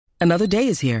Another day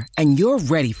is here, and you're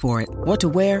ready for it. What to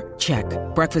wear? Check.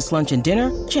 Breakfast, lunch, and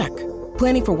dinner? Check.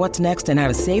 Planning for what's next and how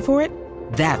to save for it?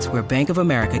 That's where Bank of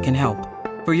America can help.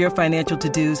 For your financial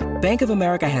to-dos, Bank of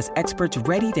America has experts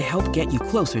ready to help get you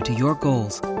closer to your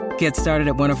goals. Get started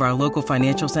at one of our local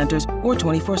financial centers or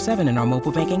 24/7 in our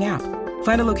mobile banking app.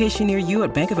 Find a location near you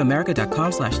at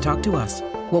bankofamerica.com/talktous.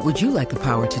 What would you like the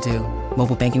power to do?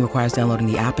 Mobile banking requires downloading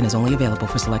the app and is only available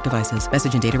for select devices.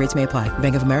 Message and data rates may apply.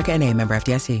 Bank of America N.A., member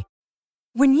FDIC.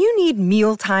 When you need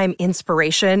mealtime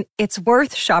inspiration, it's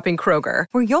worth shopping Kroger,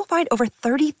 where you'll find over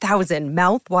 30,000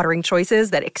 mouth-watering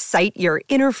choices that excite your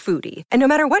inner foodie. And no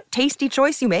matter what tasty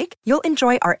choice you make, you'll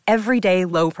enjoy our everyday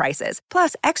low prices,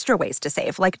 plus extra ways to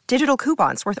save, like digital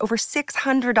coupons worth over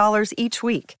 $600 each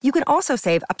week. You can also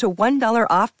save up to $1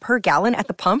 off per gallon at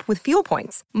the pump with fuel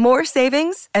points. More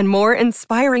savings and more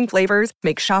inspiring flavors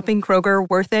make shopping Kroger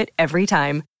worth it every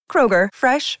time. Kroger,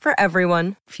 fresh for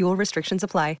everyone. Fuel restrictions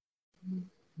apply.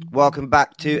 Welcome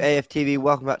back to AFTV.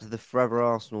 Welcome back to the Forever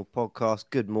Arsenal podcast.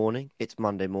 Good morning. It's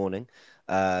Monday morning.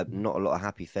 Not a lot of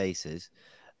happy faces.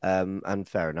 And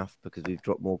fair enough, because we've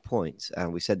dropped more points.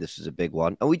 And we said this was a big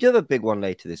one. And we do have a big one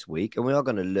later this week. And we are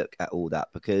going to look at all that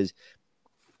because,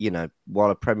 you know,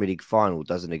 while a Premier League final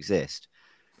doesn't exist,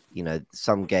 you know,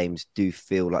 some games do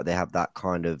feel like they have that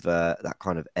kind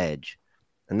of edge.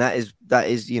 And that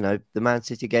is, you know, the Man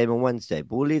City game on Wednesday.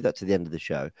 But we'll leave that to the end of the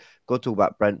show. Got to talk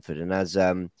about Brentford. And as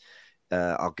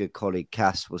our good colleague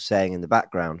Cass was saying in the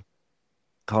background,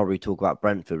 can't really talk about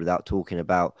Brentford without talking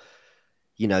about,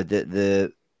 you know,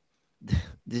 the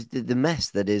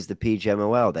mess that is the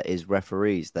PGMOL, that is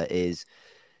referees, that is,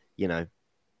 you know,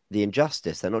 the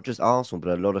injustice that not just Arsenal,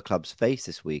 but a lot of clubs face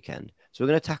this weekend. So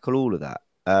we're going to tackle all of that.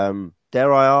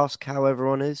 Dare I ask how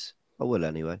everyone is? I will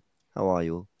anyway. How are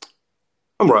you all?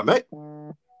 I'm all right, mate.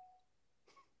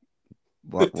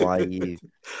 Why are you?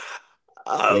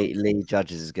 Lee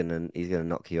Judges he's gonna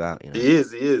knock you out. You know? He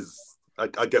is.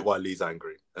 I get why Lee's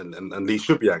angry, and Lee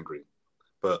should be angry,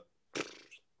 but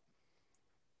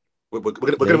we're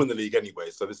gonna win the league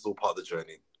anyway. So this is all part of the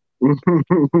journey.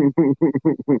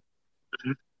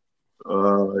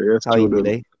 Yes, how are you,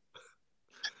 Lee?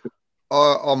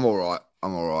 I'm all right.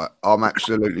 I'm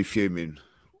absolutely fuming.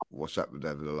 What's happened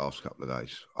over the last couple of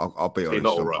days? I'll be honest.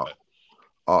 Not all right.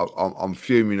 I'm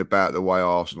fuming about the way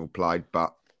Arsenal played,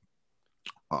 but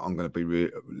I'm going to be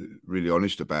really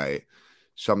honest about it.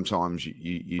 Sometimes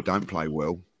you don't play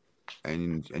well,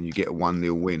 and you get a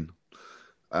 1-0 win,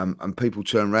 and people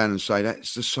turn around and say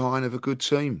that's the sign of a good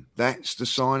team. That's the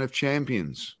sign of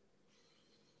champions.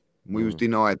 We was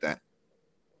denied that.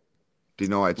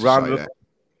 Denied to say that.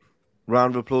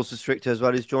 Round of applause to Stricto as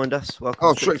well, who's joined us. Welcome.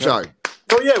 Oh, Stricto.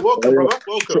 Oh yeah, welcome, brother.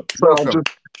 Welcome.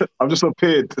 I've just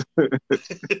appeared.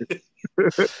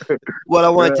 Well, I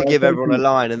wanted to give everyone a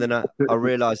line, and then I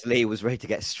realised Lee was ready to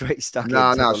get straight stuck in.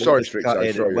 No, sorry,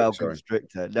 Stricto. Welcome,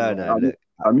 Stricto. No, look.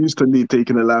 I'm used to Lee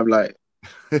taking the limelight.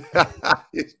 Superstar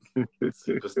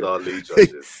Lee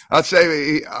Judges. I'll tell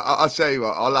you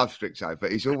what, I love Stricto,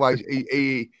 but he's always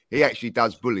he actually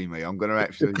does bully me. I'm going to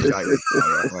absolutely say this.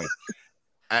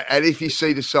 And if you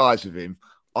see the size of him,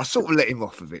 I sort of let him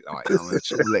off of it, like, you know, I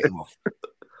sort of let him off.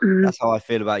 That's how I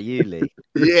feel about you, Lee.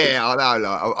 Yeah, I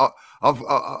know.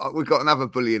 Like, we've got another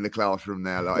bully in the classroom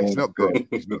now. Like, it's not good.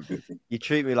 It's not good. You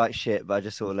treat me like shit, but I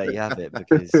just sort of let you have it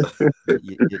because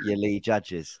you're Lee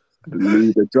Judges.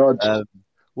 Lee the judge.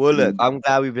 Well, look, I'm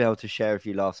glad we've been able to share a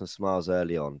few laughs and smiles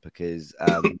early on because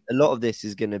a lot of this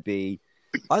is going to be.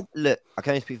 I can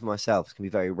only speak for myself. It's going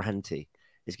to be very ranty.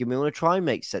 It's going to be, we want to try and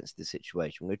make sense of the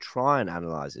situation. We're going to try and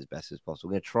analyze as best as possible.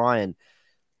 We're going to try and,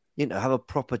 you know, have a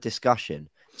proper discussion.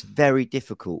 It's very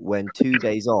difficult when 2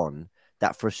 days on,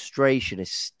 that frustration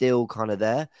is still kind of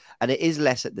there. And it is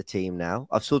less at the team now.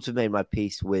 I've sort of made my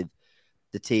peace with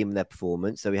the team and their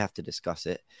performance, so we have to discuss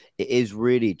it. It is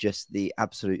really just the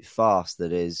absolute farce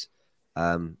that is,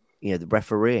 you know, the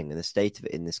refereeing and the state of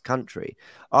it in this country.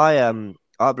 I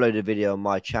uploaded a video on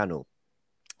my channel.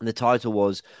 And the title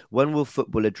was, "When will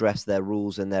football address their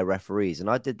rules and their referees?" And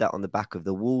I did that on the back of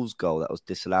the Wolves goal that was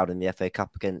disallowed in the FA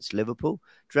Cup against Liverpool.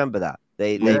 Do you remember that?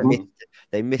 They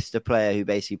missed a player who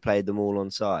basically played them all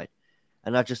onside.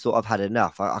 And I just thought, I've had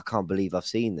enough. I can't believe I've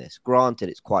seen this. Granted,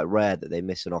 it's quite rare that they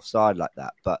miss an offside like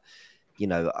that. But, you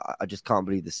know, I just can't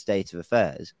believe the state of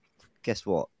affairs. Guess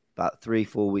what? About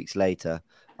 3-4 weeks later,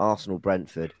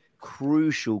 Arsenal-Brentford,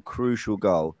 crucial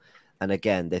goal. And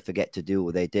again, they forget to do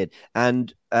what they did.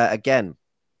 And again,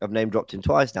 I've name dropped him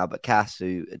twice now, but Cass,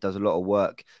 who does a lot of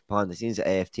work behind the scenes at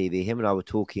AFTV, him and I were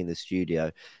talking in the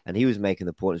studio, and he was making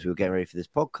the point as we were getting ready for this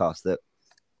podcast that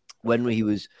when we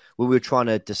were trying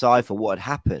to decipher what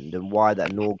had happened and why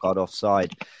that Norgard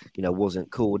offside,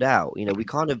 wasn't called out. We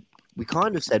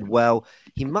kind of said, well,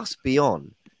 he must be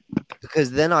on,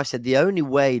 because then I said the only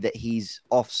way that he's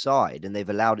offside and they've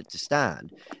allowed it to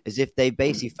stand is if they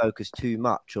basically focused too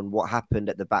much on what happened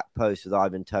at the back post with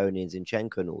Ivan Toney and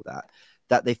Zinchenko and all that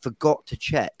they forgot to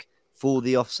check for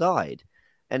the offside.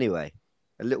 Anyway,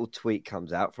 a little tweet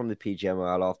comes out from the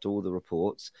PGMOL after all the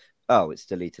reports. Oh, it's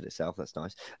deleted itself. That's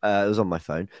nice. It was on my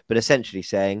phone, but essentially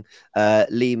saying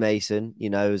Lee Mason,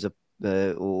 is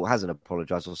or hasn't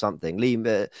apologized or something.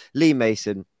 Lee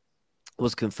Mason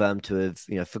was confirmed to have,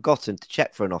 forgotten to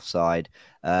check for an offside.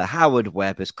 Howard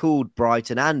Webb has called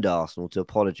Brighton and Arsenal to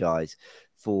apologise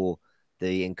for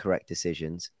the incorrect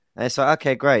decisions. And it's like,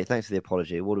 okay, great, thanks for the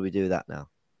apology. What do we do with that now?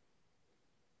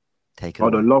 Take it. I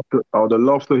would have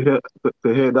loved to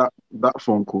hear that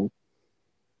phone call.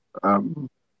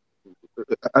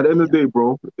 At the end of the day,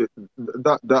 bro,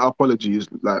 that apology is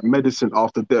like medicine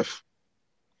after death.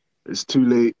 It's too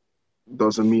late.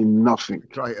 Doesn't mean nothing.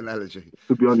 Great analogy.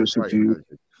 To be honest with you,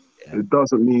 it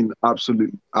doesn't mean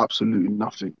absolutely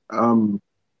nothing. At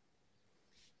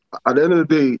the end of the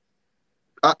day,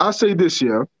 I say this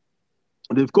year,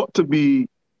 they've got to be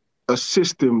a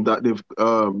system that they've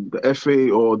the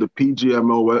FA or the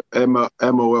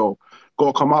PGMOL got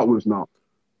to come out with now.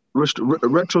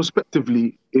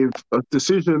 Retrospectively, if a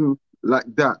decision like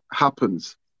that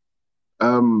happens,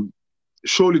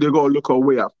 surely they got to look a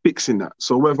way at fixing that.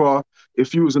 So whether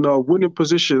if you was in a winning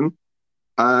position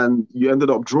and you ended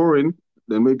up drawing,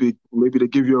 then maybe they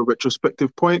give you a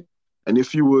retrospective point. And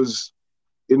if you was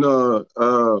in a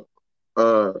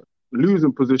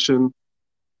losing position,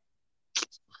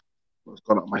 it's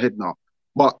gone out of my head now.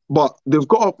 But they've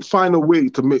got to find a way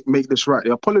to make this right.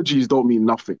 The apologies don't mean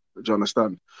nothing. Do you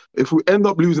understand? If we end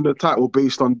up losing the title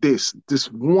based on this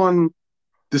one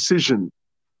decision,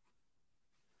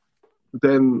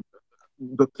 then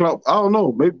the club, I don't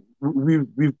know, maybe we've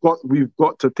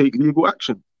got to take legal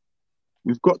action.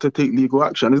 We've got to take legal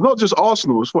action. It's not just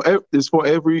Arsenal. It's for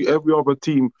every other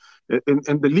team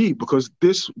in the league, because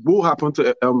this will happen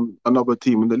to another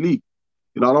team in the league.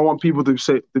 I don't want people to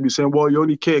be saying, well, you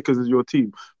only care because it's your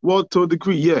team. Well, to a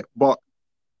degree, yeah, but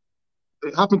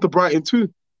it happened to Brighton too.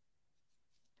 Do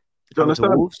you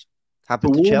understand? To Wolves,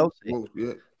 happened to Chelsea. Wolves,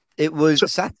 yeah. It was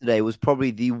Saturday was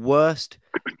probably the worst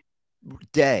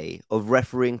day of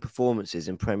refereeing performances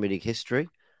in Premier League history.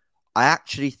 I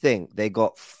actually think they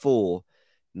got 4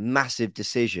 massive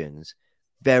decisions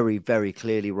very, very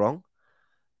clearly wrong.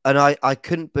 And I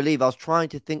couldn't believe, I was trying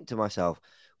to think to myself,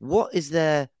 what's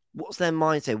their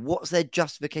mindset? What's their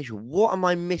justification? What am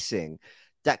I missing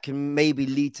that can maybe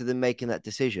lead to them making that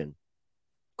decision?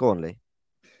 Go on, Lee.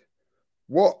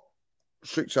 What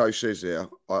Sixto says there,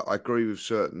 I agree with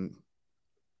certain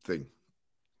thing.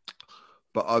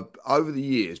 But over the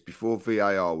years, before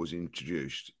VAR was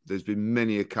introduced, there's been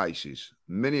many cases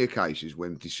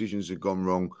when decisions have gone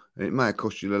wrong, and it may have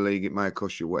cost you the league, it may have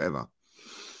cost you whatever.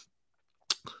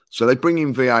 So they bring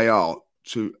in VAR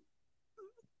to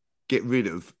get rid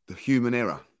of the human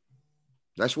error.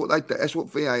 That's what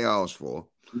VAR is for.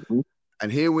 Mm-hmm.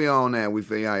 And here we are now with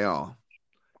VAR,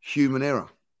 human error.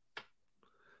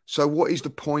 So what is the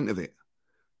point of it?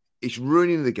 It's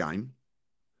ruining the game.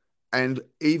 And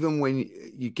even when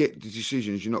you get the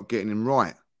decisions, you're not getting them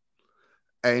right.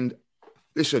 And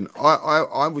listen,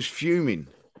 I was fuming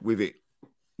with it,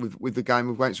 with the game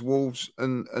against Wolves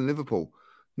and Liverpool.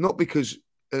 Not because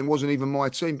it wasn't even my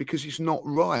team, because it's not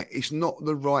right. It's not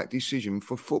the right decision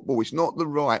for football. It's not the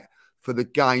right for the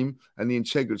game and the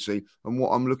integrity and what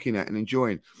I'm looking at and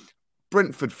enjoying.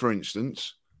 Brentford, for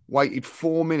instance, waited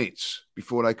 4 minutes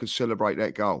before they could celebrate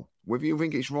that goal. Whether you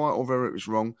think it's right or whether it was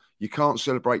wrong, you can't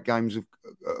celebrate games of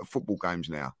football games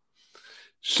now.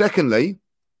 Secondly,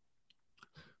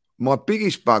 my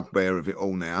biggest bugbear of it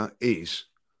all now is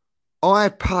I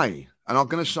pay, and I'm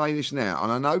going to say this now,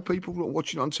 and I know people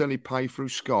watching on telly pay through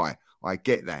Sky. I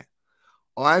get that.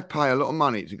 I pay a lot of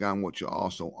money to go and watch at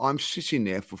Arsenal. I'm sitting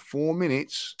there for 4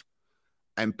 minutes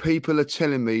and people are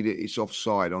telling me that it's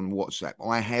offside on WhatsApp.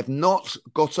 I have not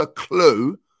got a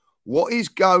clue what is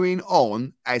going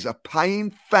on as a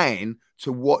paying fan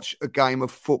to watch a game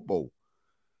of football.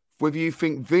 Whether you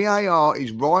think VAR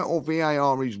is right or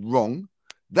VAR is wrong,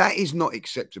 that is not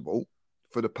acceptable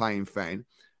for the paying fan.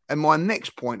 And my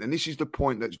next point, and this is the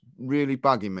point that's really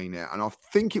bugging me now, and I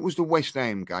think it was the West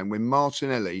Ham game when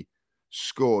Martinelli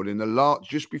scored in the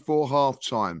just before half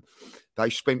time. They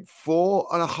spent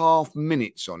 4.5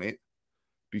 minutes on it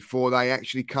before they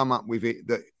actually come up with it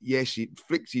that, yes, he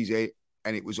flicked his head,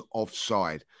 and it was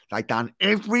offside. They done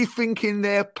everything in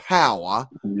their power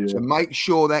to make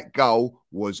sure that goal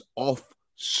was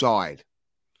offside.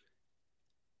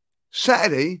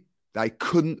 Saturday, they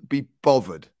couldn't be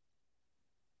bothered.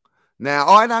 Now,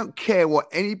 I don't care what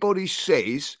anybody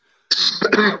says.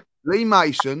 Lee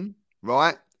Mason,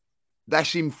 right?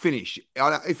 That's him finished.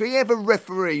 If he ever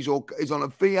referees or is on a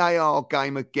VAR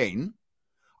game again,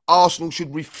 Arsenal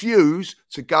should refuse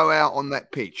to go out on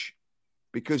that pitch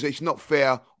because it's not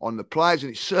fair on the players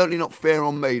and it's certainly not fair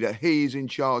on me that he is in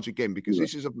charge again because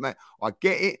this is I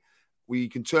get it. We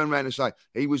can turn around and say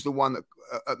he was the one that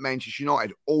at Manchester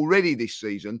United already this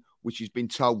season, which he's been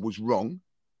told was wrong,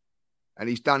 and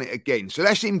he's done it again. So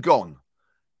that's him gone.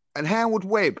 And Howard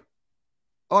Webb,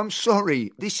 I'm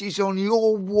sorry, this is on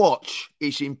your watch.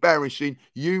 It's embarrassing.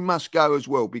 You must go as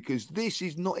well because this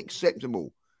is not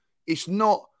acceptable. It's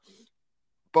not,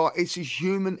 but it's a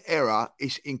human error.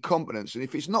 It's incompetence. And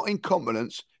if it's not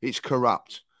incompetence, it's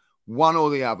corrupt. One or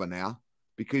the other now,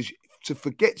 because to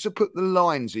forget to put the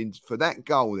lines in for that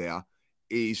goal there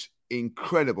is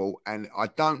incredible. And I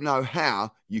don't know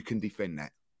how you can defend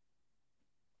that.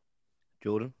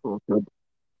 Jordan?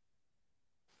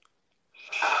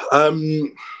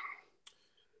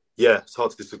 Yeah, it's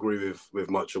hard to disagree with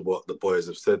much of what the boys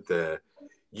have said there.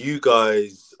 You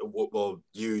guys, well,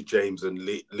 you, James, and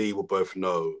Lee will both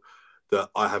know that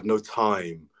I have no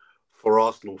time for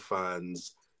Arsenal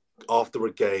fans after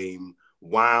a game,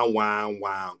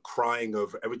 wow, crying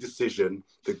over every decision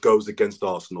that goes against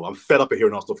Arsenal. I'm fed up of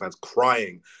hearing Arsenal fans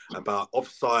crying about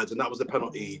offsides, and that was a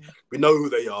penalty. We know who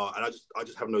they are, and I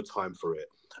just have no time for it.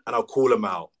 And I'll call them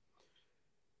out.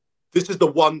 This is the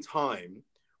one time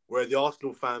where the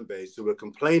Arsenal fan base who were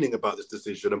complaining about this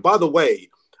decision, and by the way,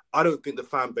 I don't think the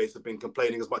fan base have been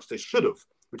complaining as much as they should have,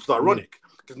 which is ironic.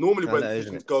 Because normally when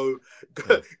decisions go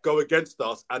against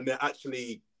us and they're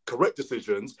actually correct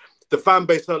decisions, the fan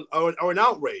base are in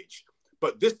outrage.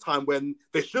 But this time when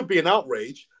there should be an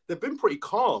outrage, they've been pretty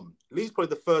calm. Lee's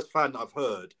probably the first fan that I've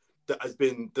heard that's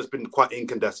been quite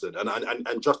incandescent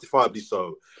and justifiably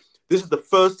so. This is the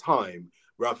first time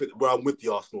where I'm with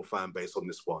the Arsenal fan base on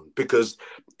this one because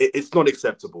it's not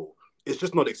acceptable. It's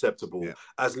just not acceptable. Yeah.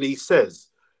 As Lee says,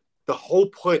 the whole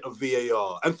point of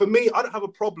VAR, and for me, I don't have a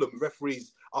problem with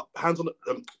referees hands on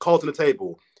cards on the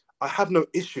table. I have no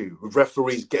issue with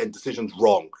referees getting decisions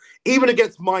wrong, even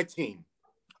against my team.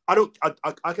 I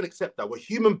can accept that. We're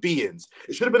human beings.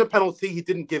 It should have been a penalty. He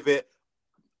didn't give it.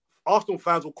 Arsenal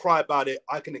fans will cry about it.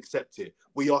 I can accept it.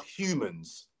 We are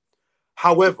humans.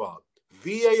 However,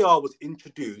 VAR was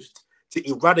introduced to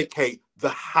eradicate the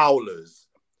howlers.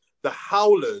 The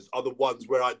howlers are the ones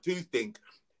where I do think,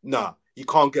 nah, you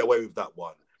can't get away with that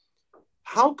one.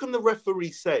 How can the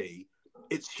referee say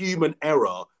it's human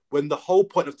error when the whole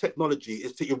point of technology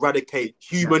is to eradicate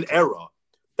human error?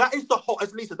 That is the whole,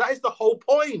 as Lisa, that is the whole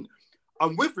point.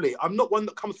 I'm with Lee. I'm not one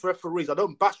that comes for referees. I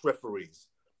don't bash referees.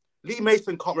 Lee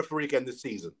Mason can't referee again this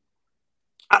season.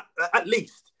 At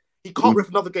least. He can't ref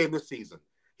another game this season.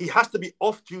 He has to be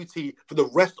off duty for the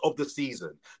rest of the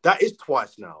season. That is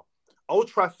twice now. Old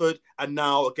Trafford and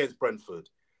now against Brentford.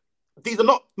 These are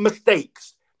not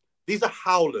mistakes. These are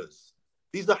howlers.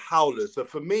 These are howlers. So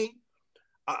for me,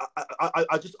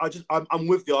 I'm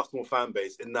with the Arsenal fan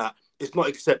base in that it's not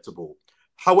acceptable.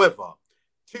 However,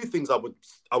 two things I would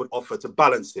offer to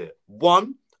balance it.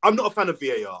 One, I'm not a fan of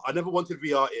VAR. I never wanted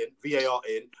VAR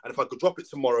in, and if I could drop it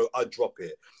tomorrow, I'd drop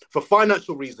it. For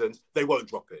financial reasons, they won't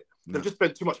drop it. No. They've just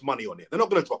spent too much money on it. They're not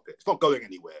going to drop it. It's not going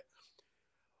anywhere.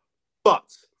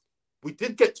 But we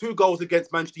did get 2 goals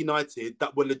against Manchester United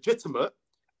that were legitimate,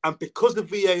 and because the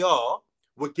VAR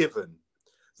were given.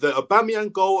 The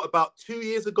Aubameyang goal about 2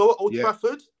 years ago at Old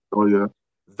Trafford. Oh, yeah.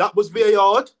 That was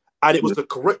VAR'd, and it was the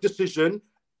correct decision.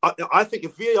 I think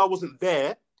if VAR wasn't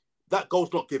there, that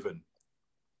goal's not given.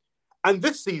 And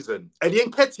this season, Eddie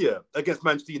Nketiah against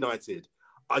Manchester United.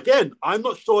 Again, I'm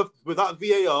not sure if without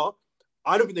VAR,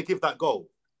 I don't think they give that goal.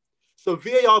 So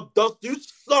VAR does do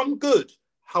some good.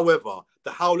 However, the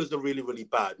howlers are really, really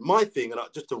bad. My thing, and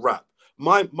just to wrap,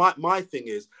 my thing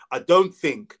is, I don't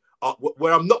think,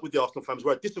 where I'm not with the Arsenal fans,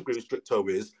 where I disagree with Stricto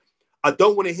is, I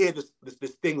don't want to hear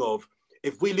this thing of,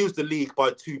 if we lose the league by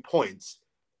 2 points,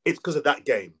 it's because of that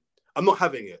game. I'm not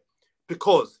having it.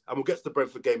 Because, and we'll get to the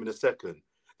Brentford game in a second,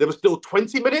 there were still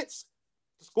 20 minutes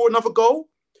to score another goal.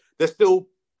 There's still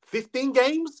 15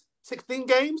 games, 16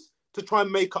 games to try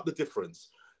and make up the difference.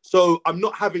 So I'm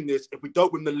not having this. If we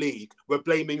don't win the league, we're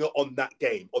blaming it on that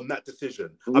game, on that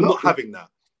decision. I'm not having that.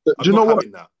 Do you know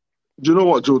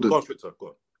what, Jordan? Go on, Twitter.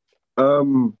 Go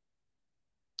on.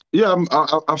 Yeah,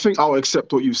 I think I'll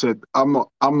accept what you said. I'm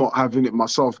not having it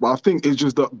myself, but I think it's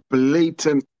just that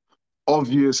blatant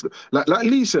obvious. Like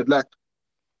Lee said, like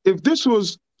if this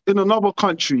was in another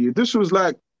country, if this was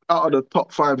like out of the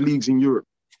top 5 leagues in Europe,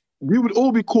 we would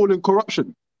all be calling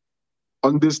corruption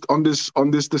on this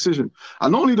decision.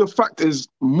 And not only the fact is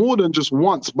more than just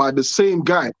once by the same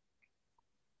guy.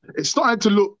 It's starting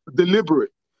to look deliberate.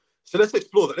 So let's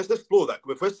explore that. Let's explore that.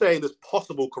 If we're saying there's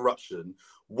possible corruption,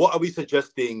 what are we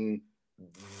suggesting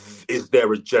is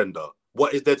their agenda?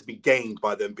 What is there to be gained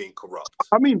by them being corrupt?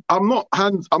 I mean, I'm not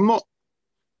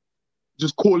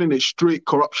just calling it straight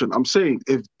corruption. I'm saying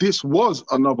if this was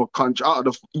another country out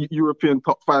of the European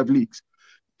top 5 leagues,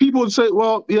 people would say,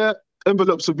 well, yeah,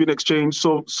 envelopes have been exchanged,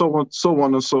 so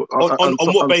on and so. On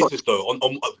what basis, though? On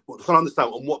trying to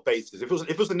understand on what basis? If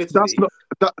it was in Italy,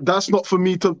 that's not for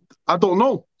me to. I don't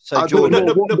know. So Jordan, I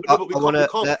think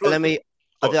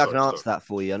I can answer that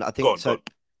for you, and I think so.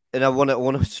 And I want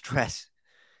to stress,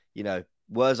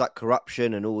 words like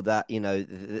corruption and all that.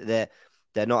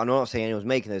 They're not. I'm not saying anyone's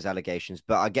making those allegations,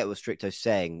 but I get what Stricto's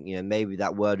saying. Maybe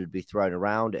that word would be thrown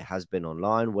around. It has been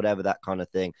online, whatever, that kind of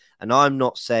thing. And I'm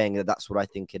not saying that that's what I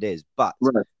think it is. But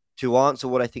to answer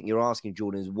what I think you're asking,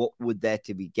 Jordan, is what would there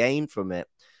to be gained from it?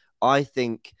 I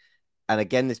think, and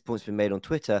again, this point's been made on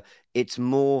Twitter, it's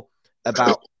more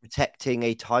about protecting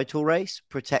a title race,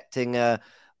 protecting a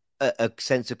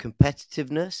sense of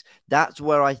competitiveness. That's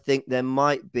where I think there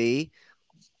might be.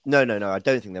 No, I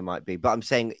don't think there might be. But I'm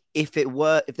saying if there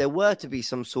were to be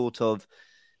some sort of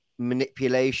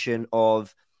manipulation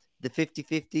of the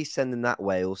 50-50, send them that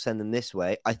way or send them this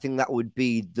way, I think that would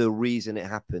be the reason it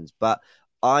happens. But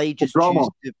I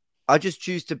just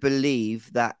choose to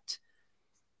believe that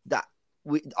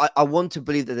I want to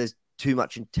believe that there's too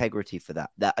much integrity for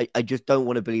that. That I just don't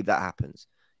want to believe that happens,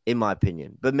 in my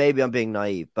opinion. But maybe I'm being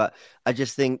naive. But I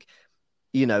just think,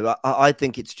 I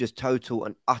think it's just total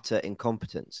and utter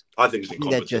incompetence. I think it's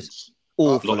incompetence. They're just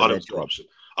awful. I don't think corruption.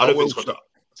 I don't think it's corruption.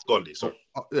 Go on, Lee, sorry.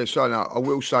 So no, I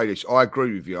will say this. I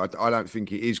agree with you. I don't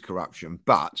think it is corruption,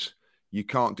 but you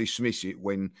can't dismiss it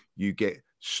when you get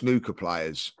snooker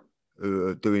players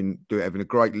having a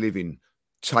great living,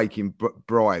 taking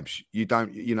bribes. You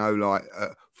don't, like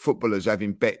footballers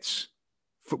having bets,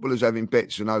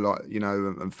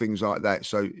 and things like that.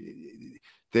 So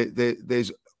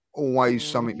there's always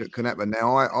something that can happen.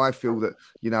 Now, I feel that,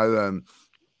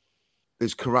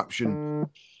 there's corruption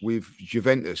with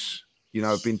Juventus,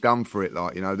 have been done for it.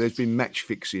 Like, there's been match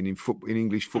fixing in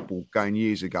English football going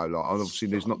years ago. Like, obviously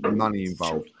there's not the money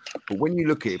involved. But when you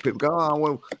look at it, people go, oh,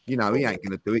 well, he ain't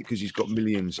going to do it because he's got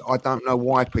millions. I don't know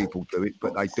why people do it,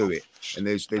 but they do it. And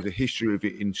there's a history of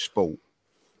it in sport.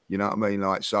 You know what I mean?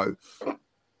 Like, so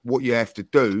what you have to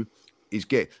do is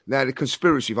now the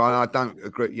conspiracy. I don't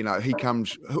agree. He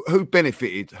comes. Who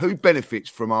benefited? Who benefits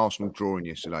from Arsenal drawing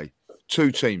yesterday?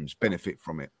 2 teams benefit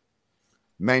from it: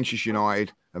 Manchester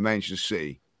United and Manchester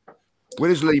City. Where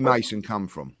does Lee Mason come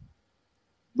from?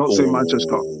 Not say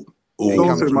Manchester. He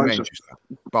comes from Manchester,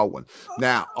 Bolton.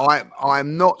 Now,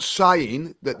 I'm not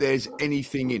saying that there's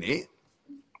anything in it,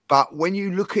 but when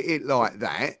you look at it like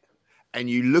that, and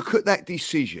you look at that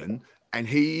decision, and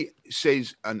he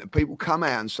says, and people come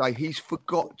out and say he's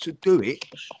forgot to do it,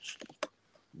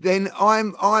 then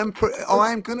I'm going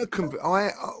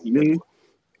to.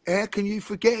 How can you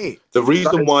forget it? The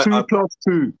reason why 2 plus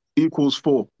 2 equals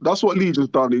 4. That's what Lee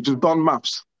just done. He just done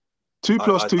maths. 2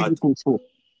 plus 2 equals 4.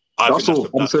 That's all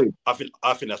I'm saying. I think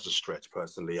that's a stretch,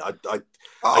 personally. I get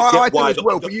why as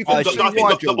well, but you can see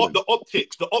why. The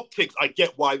optics. I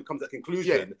get why we come to that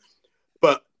conclusion. Yeah.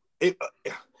 But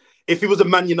if he was a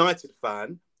Man United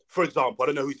fan, for example, I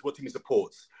don't know what team he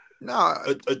supports. No,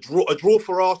 a draw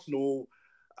for Arsenal.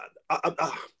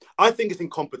 I think it's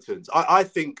incompetence. I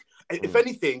think, if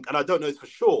anything, and I don't know this for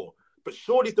sure, but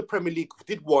surely if the Premier League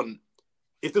did want,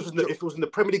 if it was in the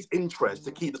Premier League's interest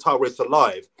to keep the title race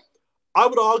alive, I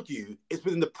would argue it's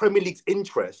within the Premier League's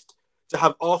interest to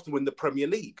have Arsenal win the Premier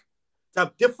League. To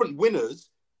have different winners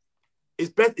is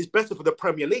better for the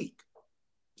Premier League.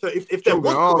 So if there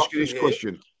was I'll ask you this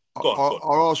question.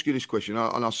 I'll ask you this question,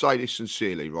 and I'll say this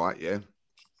sincerely, right? Yeah,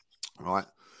 right.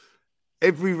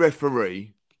 Every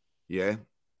referee,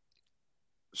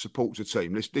 supports a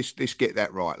team. Let's get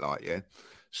that right, like, yeah.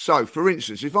 So, for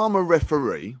instance, if I'm a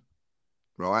referee,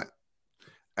 right,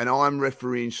 and I'm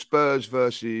refereeing Spurs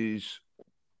versus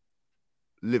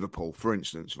Liverpool, for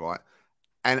instance, right,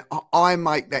 and I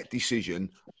make that decision,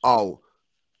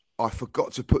 I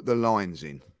forgot to put the lines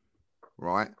in,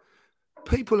 right?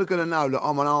 People are going to know that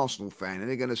I'm an Arsenal fan, and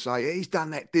they're going to say he's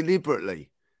done that deliberately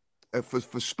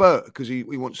for Spurs because he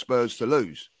wants Spurs to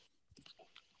lose.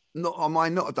 I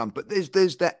might not have done, but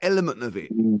there's that element of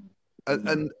it,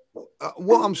 and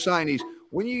what I'm saying is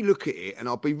when you look at it, and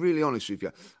I'll be really honest with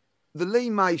you, the Lee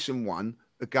Mason one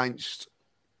against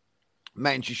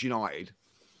Manchester United,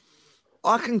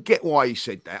 I can get why he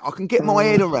said that. I can get my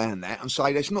head around that and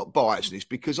say there's not biasness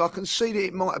because I can see that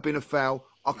it might have been a foul.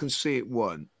 I can see it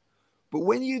weren't. But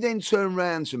when you then turn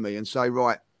around to me and say,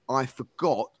 right, I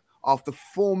forgot after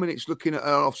 4 minutes looking at an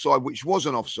offside, which was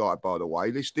an offside, by the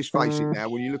way. Let's face it now.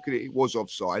 When you look at it, it was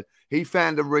offside. He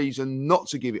found a reason not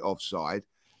to give it offside.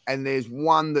 And there's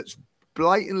one that's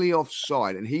blatantly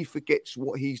offside and he forgets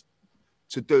what he's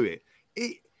to do it.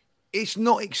 It's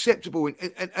not acceptable.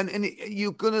 And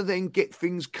you're going to then get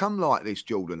things come like this,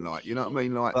 Jordan. Like, you know what I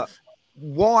mean? Like,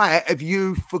 why have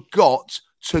you forgot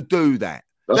to do that?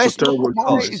 That's a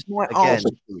terrible is my answer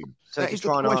to him. So that to is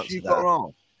try the and question answer you've got to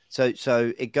ask.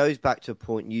 So it goes back to a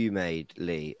point you made,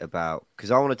 Lee, about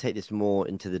because I want to take this more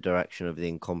into the direction of the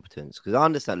incompetence. Because I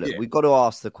understand, look, we've got to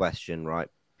ask the question, right?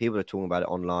 People are talking about it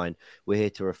online. We're here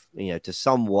to, to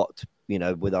somewhat,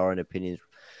 with our own opinions,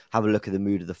 have a look at the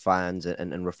mood of the fans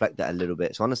and reflect that a little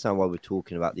bit. So I understand why we're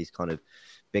talking about these kind of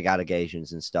big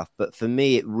allegations and stuff. But for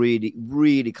me, it really,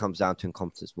 really comes down to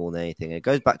incompetence more than anything. It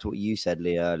goes back to what you said,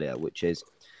 Lee, earlier, which is,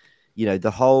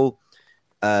 the whole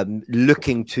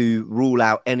looking to rule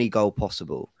out any goal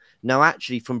possible. Now,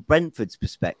 actually, from Brentford's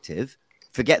perspective,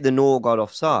 forget the Norgard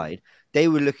offside. They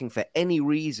were looking for any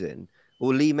reason,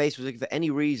 or Lee Mason was looking for any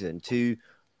reason to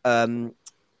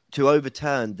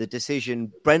overturn the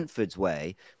decision Brentford's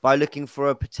way by looking for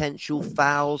a potential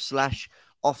foul /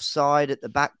 offside at the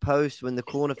back post when the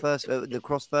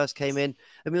cross first came in.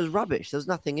 I mean, it was rubbish. There was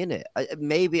nothing in it. I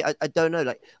don't know.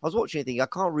 Like, I was watching anything. I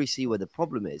can't really see where the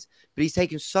problem is, but he's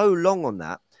taken so long on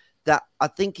that I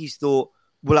think he's thought,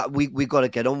 well, we got to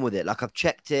get on with it. Like, I've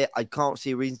checked it. I can't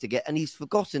see a reason to get, and he's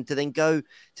forgotten to then go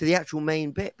to the actual main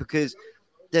bit because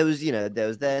it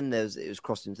was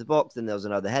crossed into the box. Then there was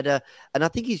another header. And I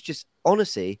think he's just,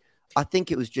 honestly, I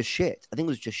think it was just shit. I think it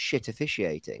was just shit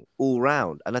officiating all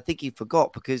round. And I think he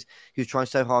forgot because he was trying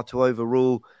so hard to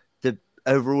overrule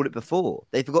it before.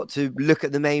 They forgot to look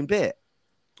at the main bit.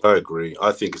 I agree.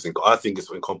 I think it's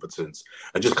incompetence.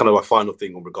 And just kind of a final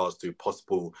thing in regards to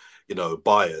possible,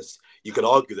 bias. You could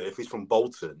argue that if he's from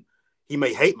Bolton, he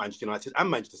may hate Manchester United and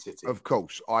Manchester City. Of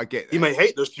course, I get that. He may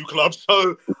hate those two clubs.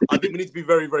 So I think we need to be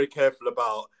very, very careful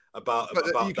about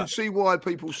you can see why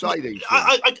people say these things.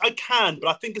 I can, but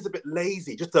I think it's a bit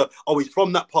lazy. Just he's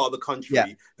from that part of the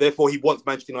country, therefore he wants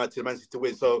Manchester United and Man City to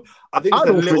win. So I think I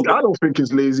don't think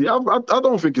it's lazy. I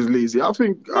don't think it's lazy. I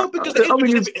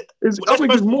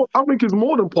think it's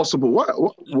more than possible. Why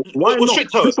not? This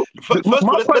is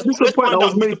the point I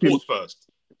was making.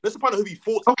 Let's find out who he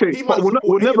supports. Okay, but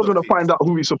we're never going to find out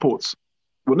who he supports.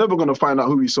 We're never going to find out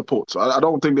who he supports. I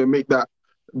don't think they make that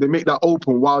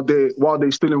open while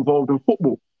they're still involved in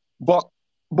football. But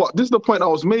this is the point I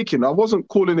was making. I wasn't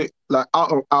calling it like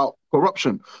out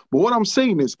corruption. But what I'm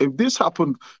saying is, if this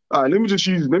happened, let me just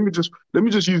use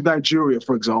Nigeria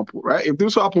for example, right? If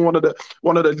this happened one of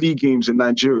the league games in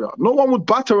Nigeria, no one would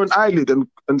batter an eyelid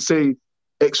and say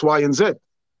X, Y, and Z.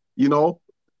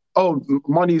 Oh,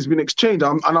 money has been exchanged.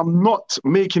 I'm not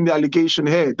making the allegation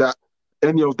here that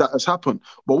any of that has happened.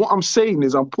 But what I'm saying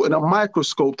is I'm putting a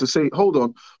microscope to say, hold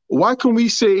on, why can we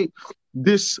say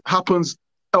this happens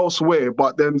elsewhere,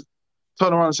 but then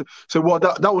turn around and say well,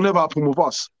 that will never happen with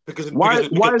us? Why is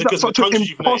that such an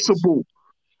impossible?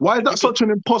 Why is that such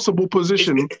an impossible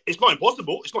position? It's not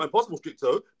impossible. It's not impossible,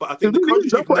 Stricto. But I think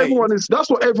that's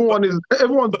what everyone is.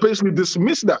 Everyone's basically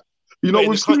dismissed that.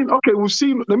 We've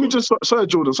seen. Let me just. Sorry,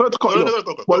 Jordan. Sorry to cut you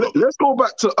off. But let's go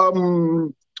back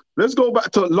to Let's go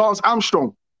back to Lance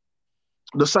Armstrong,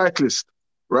 the cyclist.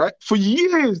 Right, for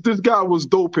years this guy was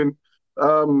doping,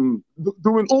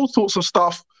 doing all sorts of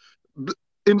stuff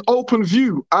in open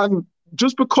view, and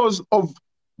just because of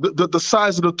the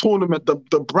size of the tournament,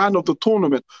 the brand of the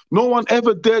tournament, no one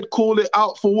ever dared call it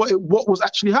out for what was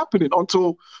actually happening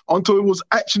until it was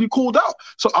actually called out.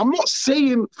 So I'm not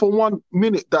saying for 1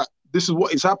 minute that this is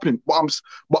what is happening, but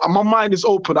my mind is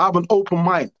open. I have an open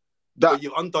mind.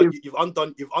 You've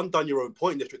undone your own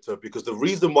point, Districtor, because the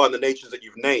reason why in the nations that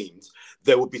you've named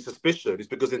there would be suspicion is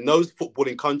because in those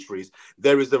footballing countries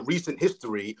there is a recent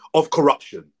history of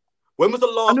corruption. When was the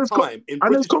last time in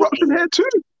British corruption football, here too?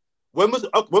 When was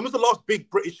the last big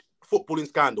British footballing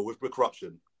scandal with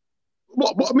corruption?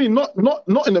 Well, I mean, not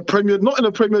in the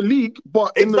Premier League,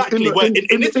 but exactly.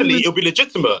 In Italy, it'll be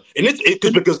legitimate.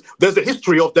 Because there's a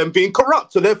history of them being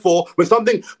corrupt. So therefore, when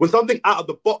something out of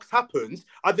the box happens,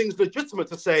 I think it's legitimate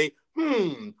to say,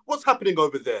 what's happening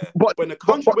over there? But when a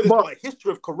country where there's got a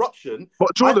history of corruption,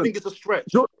 Jordan, I think it's a stretch.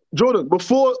 Jordan,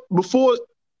 before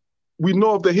we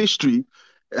know of the history,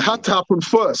 it had to happen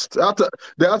first.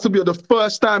 There had to be the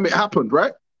first time it happened,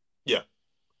 right? Yeah.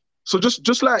 So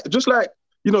just like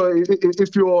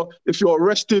if you're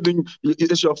arrested and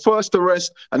it's your first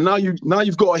arrest, and now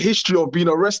you've got a history of being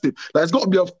arrested, like it's got to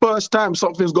be a first time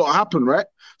something's got to happen, right?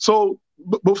 So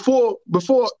before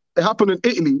it happened in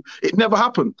Italy, it never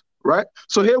happened. Right,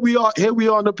 so here we are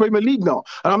in the Premier League now,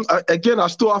 and I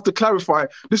still have to clarify.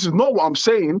 This is not what I'm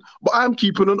saying, but I'm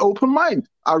keeping an open mind.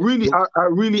 I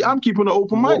really am keeping an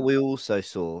open mind. What we also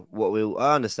saw,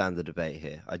 I understand the debate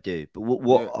here, I do, but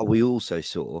what we also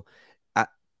saw at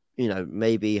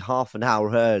maybe half an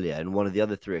hour earlier in one of the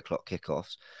other 3:00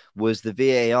 kickoffs was the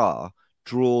VAR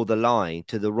draw the line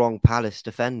to the wrong Palace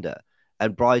defender,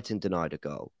 and Brighton denied a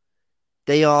goal.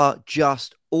 They are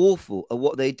just awful at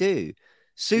what they do.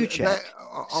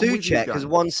 Souček has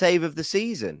one save of the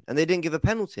season, and they didn't give a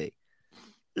penalty.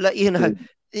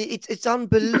 It's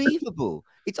unbelievable.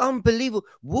 It's unbelievable.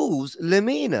 Wolves,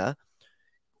 Lemina,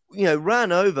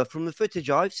 ran over from the footage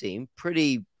I've seen.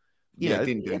 Pretty,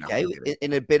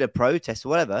 in a bit of protest or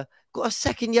whatever, got a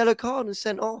second yellow card and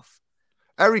sent off.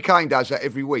 Harry Kane does that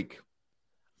every week.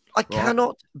 I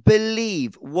cannot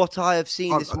believe what I have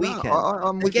seen this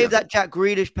weekend. They gave that Jack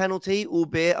Grealish penalty,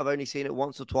 albeit I've only seen it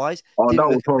once or twice. Didn't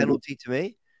look a penalty to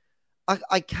me.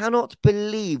 I cannot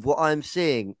believe what I'm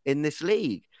seeing in this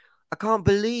league. I can't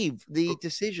believe the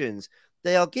decisions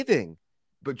they are giving.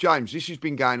 But James, this has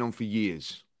been going on for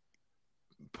years.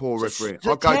 Poor referee.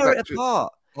 Tear it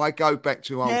apart. I go back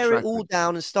to Old Trafford. Tear it all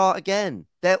down and start again.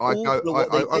 They're awful at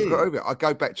what they do. I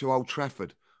go back to Old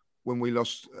Trafford. When we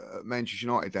lost Manchester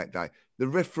United that day, the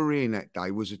refereeing that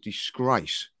day was a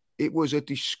disgrace. It was a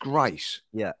disgrace.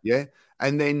 Yeah. Yeah.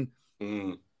 And then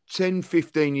 10,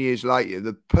 15 years later,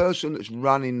 the person that's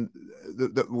running,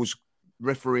 that was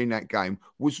refereeing that game,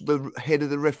 was the head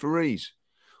of the referees.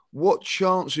 What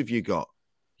chance have you got?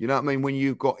 You know what I mean? When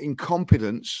you've got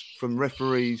incompetence from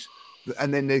referees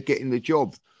and then they're getting the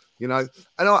job, And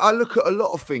I look at a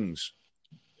lot of things.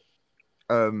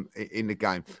 In the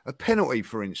game, a penalty,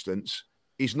 for instance,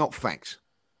 is not fact,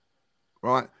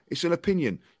 right? It's an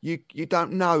opinion. You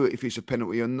don't know if it's a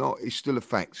penalty or not. It's still a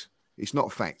fact. It's not a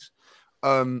fact.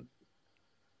 There's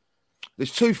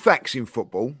two facts in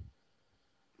football,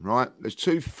 right? There's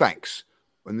two facts,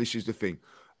 and this is the thing.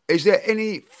 Is there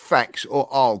any facts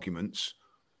or arguments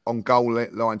on goal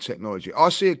line technology? I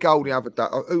see a goal the other day.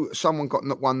 Someone got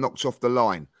one knocked off the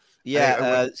line.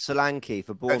 Yeah, Solanke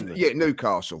for Bournemouth.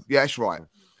 Newcastle. Yeah, that's right.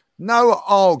 No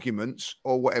arguments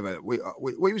or whatever. We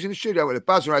was in the studio where the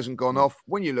buzzer hasn't gone off.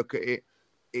 When you look at it,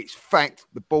 it's fact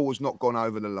the ball has not gone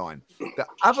over the line. The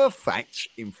other fact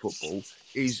in football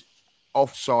is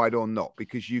offside or not,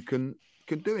 because you can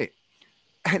do it.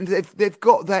 And they've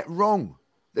got that wrong.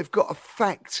 They've got a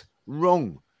fact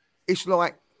wrong. It's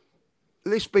like,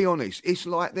 let's be honest, it's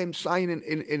like them saying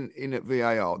in at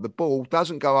VAR, the ball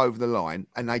doesn't go over the line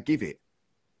and they give it,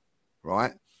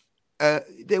 right?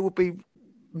 There will be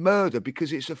murder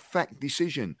because it's a fact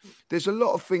decision. There's a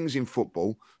lot of things in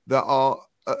football that are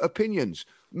opinions.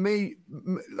 We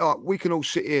can all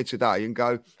sit here today and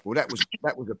go, well, that was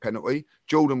a penalty.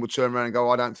 Jordan would turn around and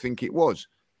go, I don't think it was.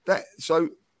 So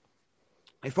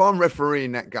if I'm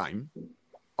refereeing that game,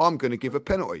 I'm going to give a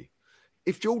penalty.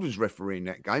 If Jordan's refereeing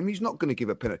that game, he's not going to give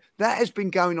a penalty. That has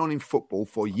been going on in football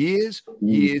for years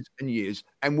and years,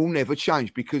 and will never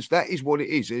change, because that is what it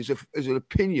is. There's an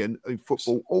opinion in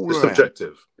football all around. It's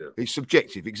subjective. Yeah. It's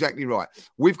subjective, exactly right.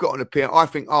 We've got an opinion. I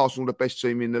think Arsenal are the best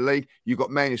team in the league. You've got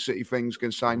Man City fans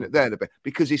saying that they're the best,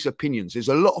 because it's opinions. There's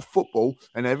a lot of football,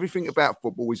 and everything about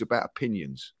football is about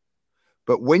opinions.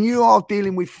 But when you are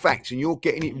dealing with facts and you're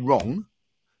getting it wrong,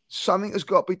 something has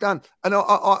got to be done. And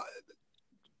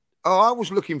I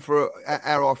was looking for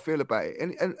how I feel about it.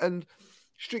 And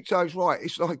Stricto's right.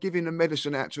 It's like giving the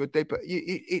medicine out to a dead. But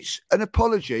it's an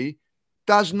apology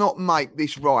does not make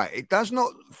this right. It does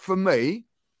not, for me,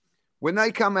 when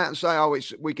they come out and say,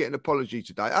 we're getting an apology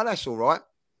today. Oh, that's all right.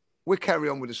 We'll carry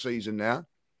on with the season now.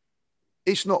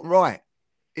 It's not right.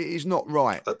 It is not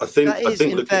right. I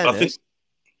think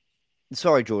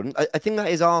Sorry, Jordan. I think that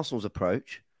is Arsenal's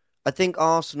approach. I think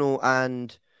Arsenal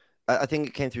and... I think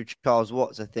it came through Charles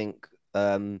Watts. I think,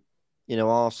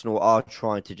 Arsenal are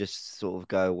trying to just sort of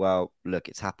go, well, look,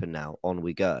 it's happened now. On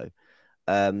we go.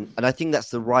 And I think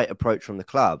that's the right approach from the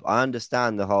club. I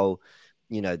understand the whole,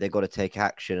 they've got to take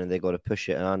action and they've got to push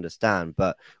it, and I understand.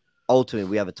 But ultimately,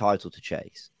 we have a title to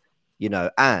chase,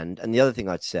 and the other thing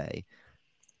I'd say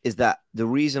is that the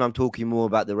reason I'm talking more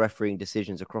about the refereeing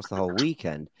decisions across the whole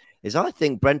weekend is I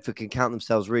think Brentford can count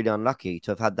themselves really unlucky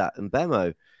to have had that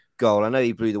Mbemo goal. I know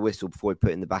he blew the whistle before he put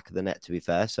it in the back of the net, to be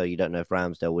fair, so you don't know if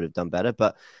Ramsdale would have done better.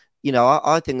 But,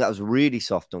 I think that was really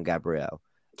soft on Gabriel.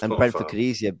 And Brentford could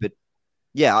easier, but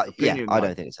I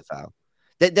don't think it's a foul.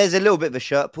 There's a little bit of a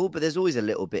shirt pull, but there's always a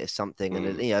little bit of something,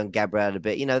 and and Gabriel had a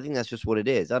bit. I think that's just what it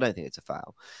is. I don't think it's a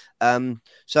foul.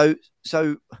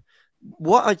 So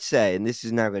what I'd say, and this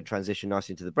is now going to transition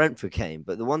nicely into the Brentford game,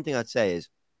 but the one thing I'd say is,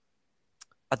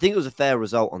 I think it was a fair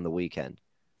result on the weekend.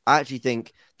 I actually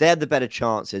think they had the better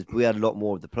chances, but we had a lot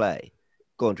more of the play.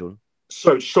 Go on, Jordan.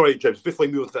 So, sorry, James, before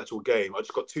we move on to the actual game, I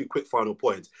just got 2 quick final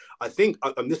points. I think,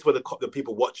 and this is where the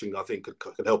people watching, I think,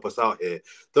 could help us out here.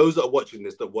 Those that are watching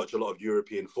this, that watch a lot of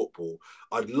European football,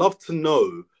 I'd love to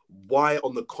know why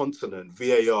on the continent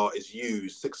VAR is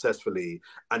used successfully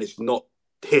and it's not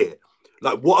here.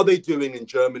 Like, what are they doing in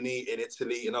Germany, in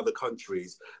Italy, in other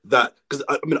countries? That, because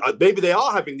maybe they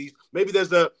are having these. Maybe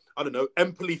there's a, I don't know,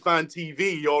 Empoli fan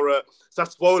TV or a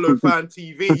Sassuolo fan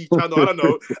TV channel. I don't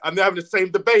know, and they're having the same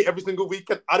debate every single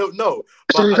weekend. I don't know,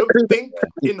 but I don't think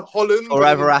in Holland,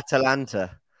 forever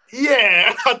Atalanta.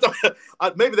 Yeah,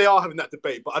 maybe they are having that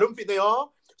debate, but I don't think they are.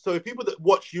 So, if people that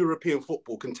watch European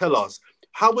football can tell us,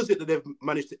 how is it that they've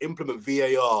managed to implement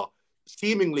VAR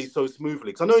seemingly so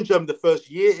smoothly? Because I know in Germany the first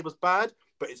year it was bad,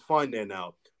 but it's fine there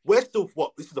now. We're still,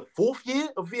 this is the 4th year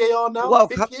of VAR now? The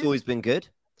World Cup's always been good.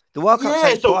 The World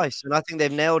Cup's twice, and I think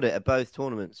they've nailed it at both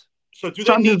tournaments. So do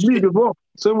Champions League as well.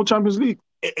 Same with Champions League.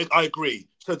 I agree.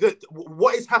 So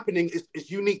what is happening is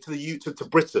unique to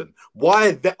Britain.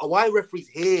 Why are referees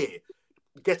here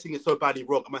getting it so badly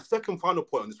wrong? And my second final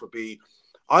point on this would be,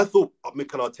 I thought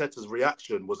Mikel Arteta's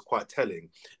reaction was quite telling,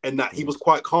 in that he was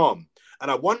quite calm. And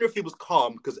I wonder if he was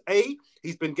calm because A,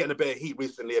 he's been getting a bit of heat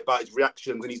recently about his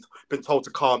reactions, and he's been told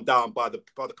to calm down by the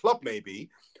club, maybe.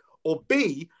 Or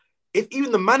B, if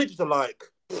even the managers are like,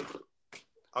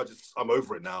 I'm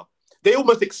over it now. They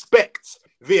almost expect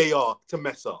VAR to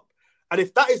mess up. And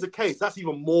if that is the case, that's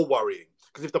even more worrying.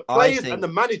 Because if the players and the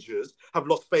managers have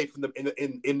lost faith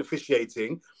in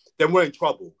officiating, then we're in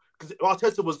trouble. Because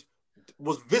Arteta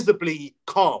was visibly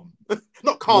calm.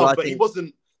 Not calm, but he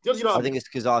wasn't. I think it's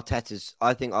because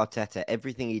Arteta,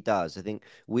 everything he does, I think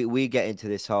we get into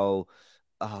this whole,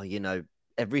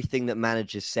 everything that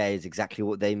managers say is exactly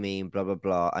what they mean, blah, blah,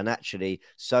 blah. And actually,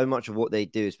 so much of what they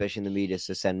do, especially in the media, is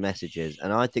to send messages.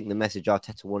 And I think the message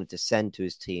Arteta wanted to send to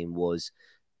his team was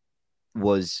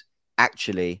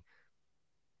actually,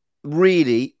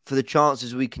 really, for the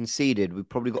chances we conceded, we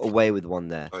probably got away with one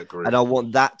there. I agree. And I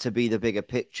want that to be the bigger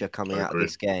picture coming out of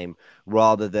this game,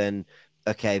 rather than,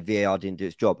 okay, VAR didn't do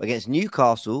its job. Against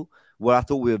Newcastle, where I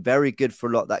thought we were very good for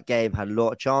a lot of that game, had a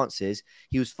lot of chances,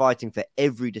 he was fighting for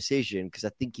every decision because I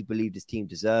think he believed his team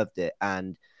deserved it.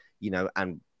 And, of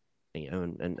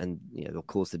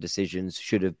course, the decisions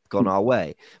should have gone our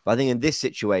way. But I think in this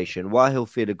situation, while he'll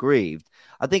feel aggrieved,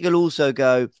 I think he'll also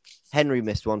go, Henry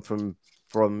missed one from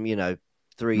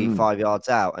 3-5 yards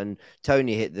out, and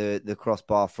Tony hit the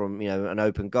crossbar from, an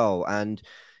open goal. And,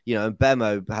 and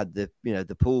Bemo had the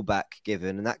pullback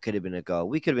given, and that could have been a goal.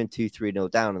 We could have been 2-3-0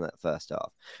 down in that first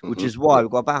half, which is why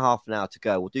we've got about half an hour to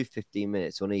go. We'll do 15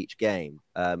 minutes on each game,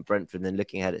 Brentford, and then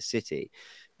looking ahead at City.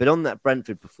 But on that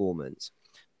Brentford performance,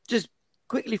 just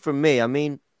quickly from me, I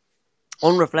mean,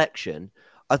 on reflection,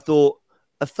 I thought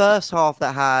a first half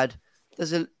that had,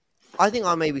 I think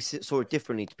I maybe saw it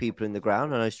differently to people in the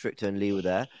ground. I know Stricker and Lee were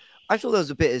there. I thought there was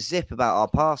a bit of zip about our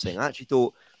passing. I actually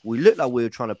thought we looked like we were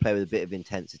trying to play with a bit of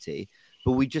intensity,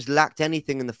 but we just lacked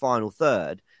anything in the final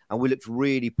third, and we looked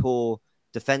really poor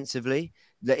defensively.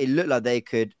 It looked like they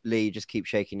could, Lee, just keep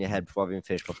shaking your head before I've even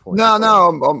finished my point. No,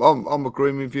 I'm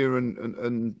agreeing with you,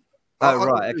 and oh,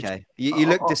 right, okay. You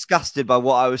look disgusted by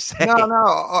what I was saying.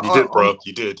 No, you did, bro.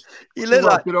 You did. You look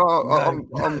like.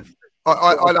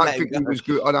 I don't think we was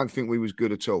good. I don't think we was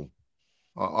good at all.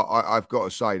 I've got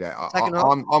to say that.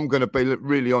 I'm going to be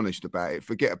really honest about it.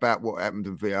 Forget about what happened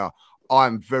in VR.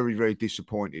 I'm very, very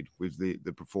disappointed with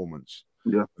the performance.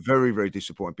 Yeah, very, very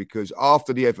disappointed, because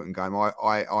after the Everton game,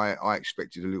 I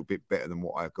expected a little bit better than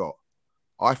what I got.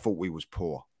 I thought we was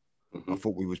poor. I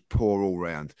thought we was poor all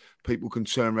round. People can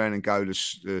turn around and go to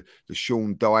the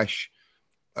Sean Dyche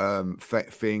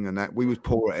thing and that. We was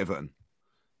poor at Everton,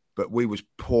 but we was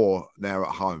poor now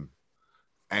at home,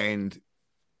 and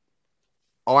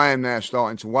I am now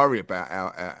starting to worry about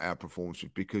our performances,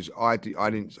 because I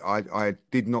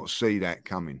did not see that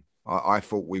coming. I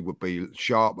thought we would be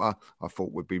sharper. I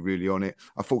thought we'd be really on it.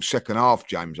 I thought second half,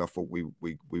 James, I thought we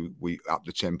upped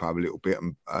the tempo a little bit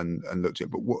and looked at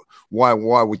it. But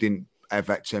why we didn't have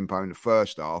that tempo in the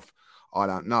first half, I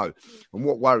don't know. And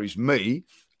what worries me,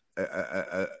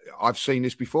 I've seen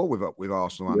this before with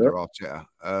Arsenal under Arteta.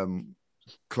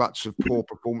 Clutch of poor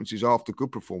performances after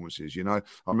good performances. I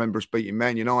remember us beating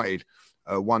Man United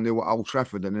 1-0 at Old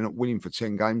Trafford, and they're not winning for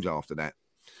 10 games after that.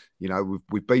 You know,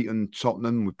 we've beaten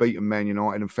Tottenham, we've beaten Man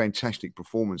United, and fantastic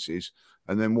performances.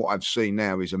 And then what I've seen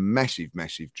now is a massive,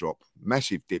 massive drop,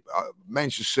 massive dip.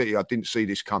 Manchester City, I didn't see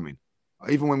this coming.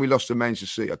 Even when we lost to Manchester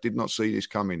City, I did not see this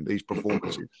coming, these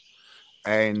performances.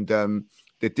 And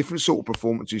they're different sort of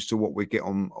performances to what we get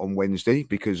on Wednesday,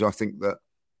 because I think that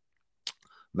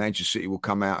Manchester City will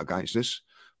come out against us.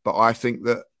 But I think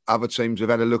that other teams have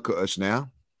had a look at us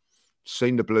now,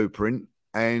 seen the blueprint,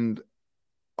 and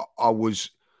I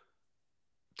was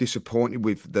disappointed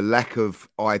with the lack of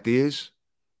ideas,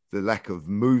 the lack of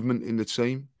movement in the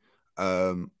team.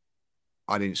 I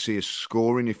didn't see us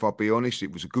scoring, if I'll be honest.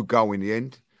 It was a good goal in the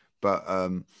end, but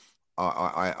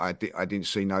I didn't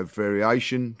see no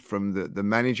variation from the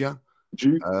manager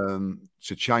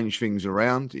to change things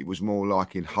around. It was more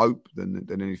like in hope than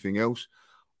anything else.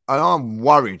 And I'm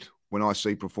worried when I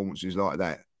see performances like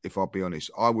that, if I'll be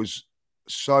honest. I was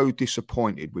so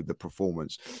disappointed with the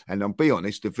performance. And I'll be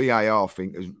honest, the VAR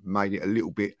thing has made it a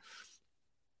little bit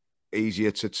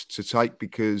easier to take,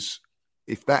 because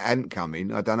if that hadn't come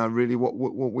in, I don't know really what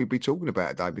we'd be talking about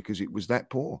today, because it was that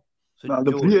poor. So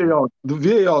the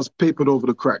VAR's papered over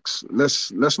the cracks.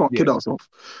 Let's not kid ourselves.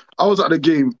 I was at the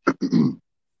game,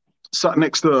 sat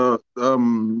next to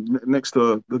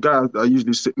the guy I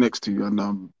usually sit next to,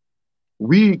 and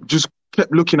we just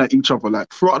kept looking at each other.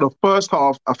 Like throughout the first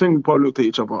half, I think we probably looked at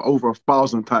each other over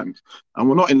 1,000 times, and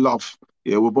we're not in love.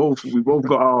 Yeah, we both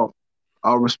got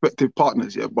our respective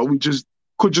partners. Yeah, but we just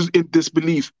could in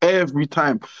disbelief every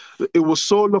time. It was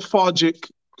so lethargic.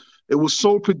 It was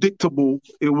so predictable.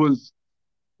 It was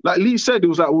like Lee said. It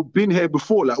was like we've been here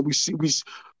before. Like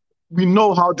we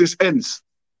know how this ends.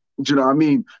 Do you know what I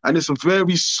mean? And it's a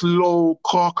very slow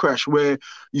car crash where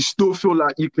you still feel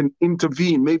like you can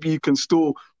intervene. Maybe you can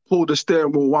still pull the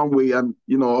steering wheel one way and,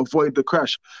 you know, avoid the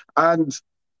crash. And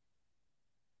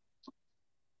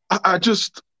I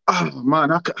just, I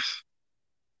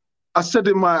said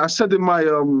in my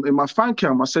fan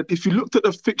cam, I said, if you looked at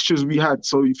the fixtures we had,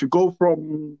 so if you go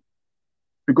from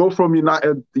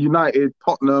United,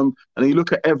 Tottenham, and then you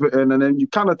look at Everton, and then you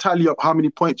kind of tally up how many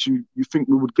points you think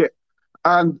we would get.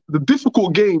 And the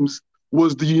difficult games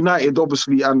was the United,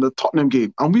 obviously, and the Tottenham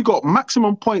game. And we got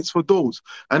maximum points for those.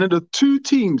 And then the two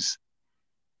teams,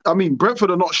 I mean,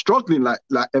 Brentford are not struggling like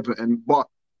Everton, but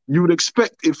you would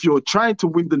expect if you're trying to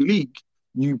win the league,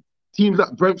 teams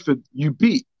like Brentford, you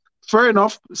beat. Fair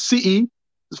enough, City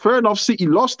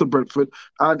lost to Brentford,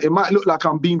 and it might look like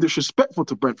I'm being disrespectful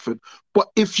to Brentford.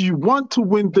 But if you want to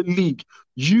win the league,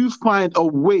 you find a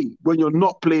way. When you're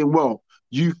not playing well,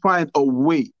 you find a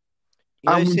way. You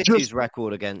know City's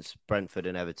record against Brentford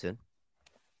and Everton?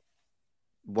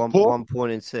 1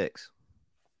 point in 6.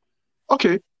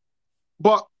 Okay,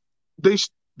 but they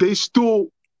still...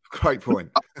 Great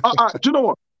point. Do you know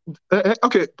what?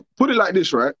 Okay, put it like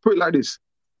this, right? Put it like this.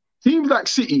 Teams like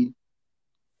City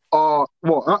are...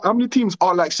 Well, how many teams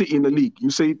are like City in the league? You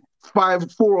say 4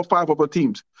 or 5 other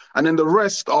teams. And then the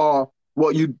rest are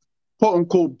what you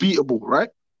quote-unquote beatable, right?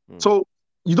 So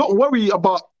you don't worry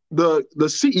about the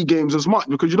City games as much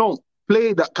because you don't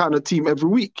play that kind of team every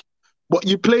week. But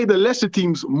you play the lesser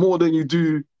teams more than you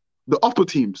do the upper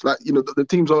teams. Like, you know, the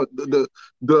teams are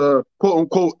the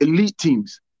quote-unquote elite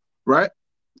teams, right?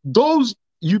 Those,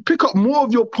 you pick up more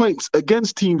of your points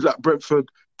against teams like Brentford,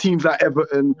 teams like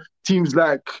Everton, teams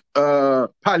like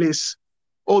Palace,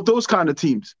 all those kind of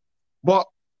teams. But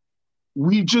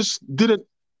we just didn't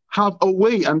have a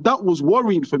way, and that was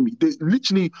worrying for me. There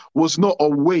literally was not a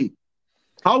way.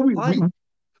 How we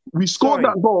scored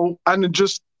that goal, and it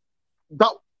just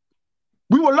that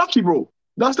we were lucky, bro.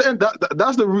 That's the end.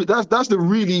 That's the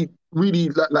really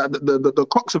like the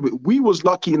crux of it. We was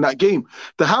lucky in that game.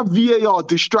 To have VAR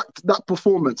distract that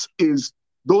performance is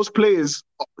those players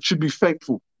should be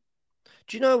thankful.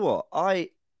 Do you know what? I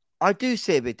do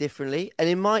see it a bit differently, and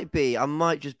it might be I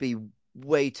might just be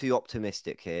way too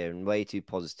optimistic here and way too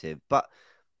positive. But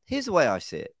here's the way I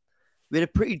see it. We had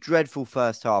a pretty dreadful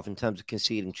first half in terms of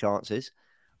conceding chances.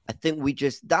 I think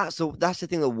that's the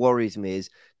thing that worries me is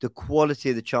the quality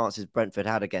of the chances Brentford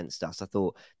had against us. I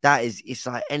thought it's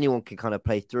like anyone can kind of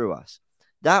play through us.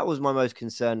 That was my most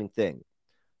concerning thing.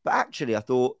 But actually, I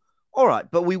thought, all right,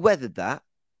 but we weathered that.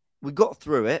 We got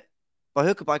through it. By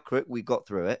hook or by crook, we got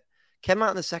through it. Came out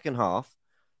in the second half.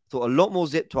 Thought a lot more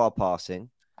zip to our passing.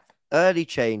 Early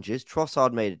changes.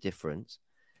 Trossard made a difference.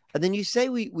 And then you say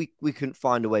we couldn't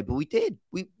find a way, but we did.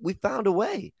 We found a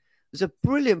way. It was a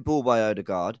brilliant ball by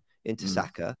Odegaard into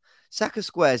Saka. Saka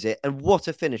squares it, and what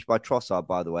a finish by Trossard,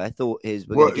 by the way. I thought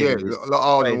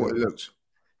harder than what it looks.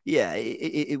 Yeah,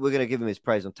 we're going to give him his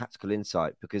praise on tactical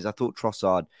insight because I thought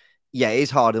Trossard Yeah, it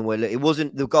is hard, and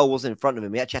the goal wasn't in front of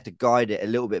him. He actually had to guide it a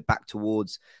little bit back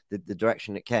towards the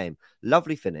direction it came.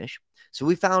 Lovely finish. So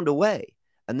we found a way.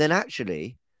 And then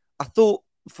actually, I thought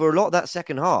for a lot of that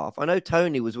second half, I know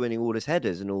Tony was winning all his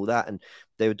headers and all that, and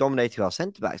they were dominating our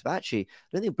centre backs, but actually, I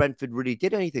don't think Brentford really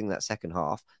did anything that second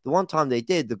half. The one time they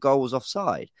did, the goal was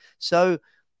offside. So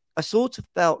I sort of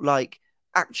felt like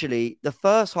actually the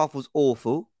first half was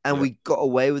awful and we got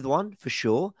away with one for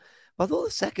sure. But I thought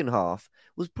the second half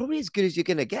was probably as good as you're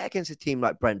going to get against a team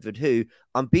like Brentford, who,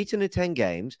 unbeaten in 10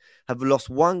 games, have lost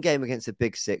one game against the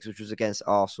Big Six, which was against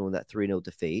Arsenal in that 3-0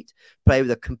 defeat. Play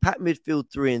with a compact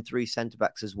midfield 3 and 3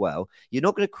 centre-backs as well. You're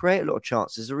not going to create a lot of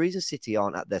chances. There's a reason City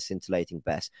aren't at their scintillating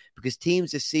best, because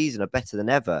teams this season are better than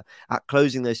ever at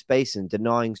closing those spaces and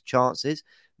denying chances.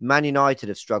 Man United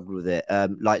have struggled with it,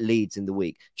 like Leeds in the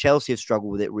week. Chelsea have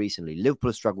struggled with it recently. Liverpool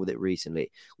have struggled with it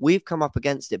recently. We've come up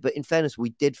against it, but in fairness, we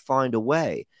did find a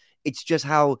way. It's just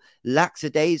how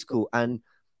lackadaisical and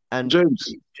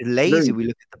James, lazy we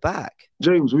look at the back.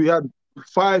 James, we had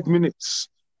 5 minutes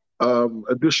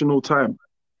additional time.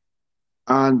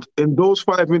 And in those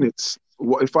 5 minutes,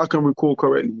 if I can recall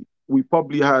correctly, we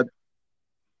probably had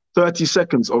 30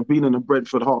 seconds of being in a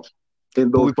Brentford half.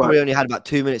 But we probably only had about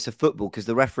 2 minutes of football because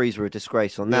the referees were a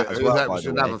disgrace on that as well. That was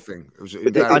another thing.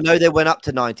 I know they went up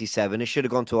to 97. It should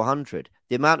have gone to 100.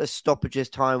 The amount of stoppages,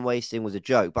 time wasting was a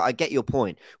joke. But I get your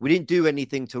point. We didn't do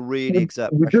anything to really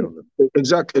exert pressure on them.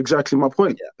 Exactly my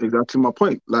point. Yeah. Exactly my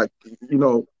point. Like,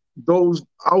 those,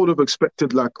 I would have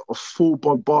expected like a full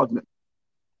bombardment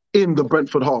in the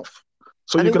Brentford half.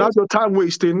 So and you can have your time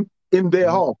wasting in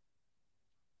their half.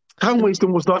 Time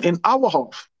wasting was done in our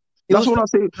half. That's what I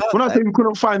say. Perfect. When I say we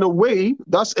couldn't find a way,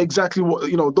 that's exactly what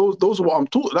those are what I'm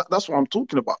talking. That's what I'm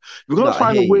talking about. We're gonna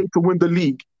find a way to win the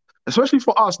league, especially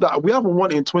for us that we haven't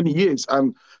won it in 20 years.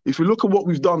 And if you look at what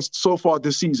we've done so far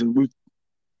this season,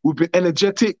 we've been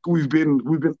energetic. We've been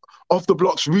off the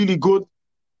blocks, really good.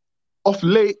 Off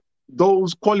late,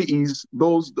 those qualities,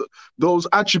 those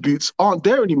attributes aren't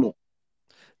there anymore.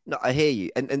 No, I hear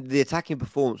you. And the attacking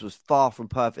performance was far from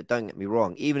perfect, don't get me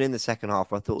wrong. Even in the second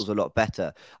half, I thought it was a lot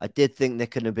better. I did think there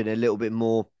could have been a little bit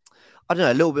more, I don't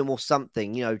know, a little bit more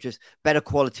something, just better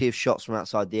quality of shots from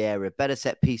outside the area, better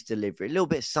set piece delivery, a little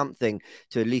bit something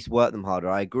to at least work them harder.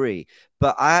 I agree.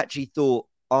 But I actually thought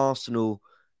Arsenal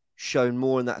shown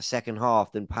more in that second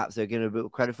half than perhaps they're getting a bit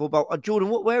of credit for. But Jordan,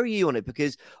 where are you on it?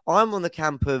 Because I'm on the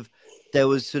camp of there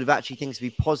was sort of actually things to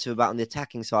be positive about on the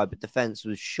attacking side, but defense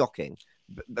was shocking.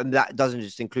 And that doesn't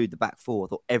just include the back four. I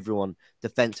thought everyone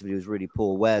defensively was really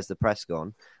poor. Where's the press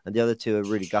gone? And the other two are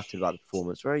really gutted about the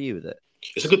performance. Where are you with it?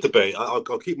 It's a good debate. I'll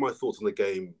keep my thoughts on the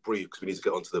game brief because we need to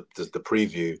get on to the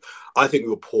preview. I think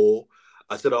we were poor.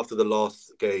 I said after the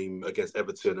last game against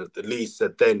Everton, Lee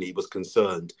said then he was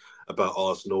concerned about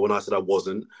Arsenal. And I said I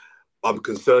wasn't. I'm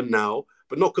concerned now,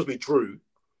 but not because we drew,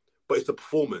 but it's the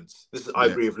performance. I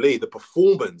agree with Lee. The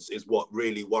performance is what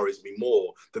really worries me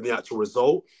more than the actual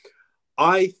result.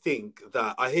 I think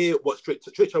that I hear what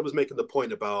Stritcher was making the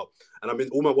point about, and I mean,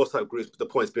 all my WhatsApp groups, the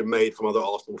point's been made from other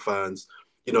Arsenal fans.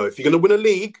 If you're going to win a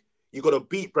league, you've got to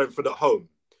beat Brentford at home.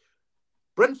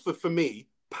 Brentford, for me,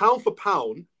 pound for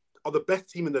pound, are the best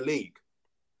team in the league.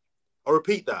 I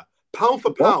repeat that. Pound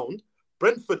for pound,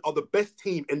 Brentford are the best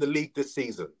team in the league this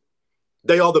season.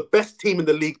 They are the best team in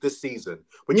the league this season.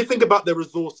 When you think about their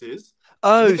resources...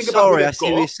 Oh, sorry, I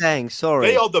see what you're saying. Sorry.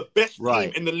 They are the best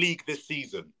team in the league this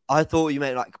season. I thought you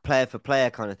meant like player for player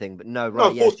kind of thing, but no,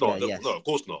 right? No, of course not. No, of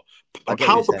course not.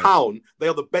 Pound for pound, they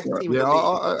are the best team in the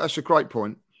league. That's a great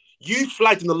point. You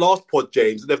flagged in the last pod,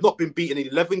 James, they've not been beaten in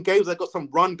 11 games. They've got some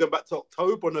run going back to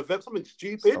October or November, something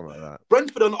stupid. Something like that.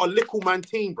 Brentford are not a little man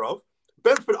team, bro.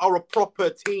 Brentford are a proper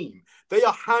team. They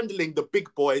are handling the big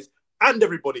boys and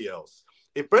everybody else.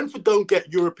 If Brentford don't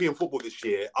get European football this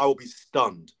year, I will be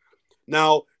stunned.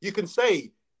 Now, you can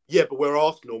say, yeah, but we're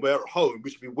Arsenal, we're at home, we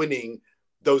should be winning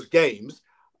those games.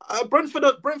 Brentford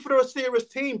are a serious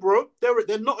team, bro.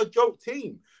 They're not a joke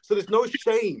team. So there's no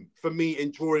shame for me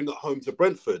in drawing at home to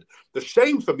Brentford. The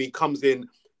shame for me comes in,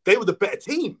 they were the better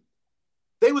team.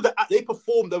 They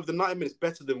performed over the 90 minutes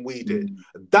better than we did.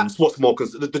 That's what's more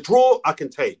concerned. The draw I can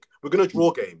take. We're going to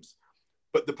draw games.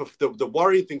 But the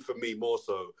worrying thing for me more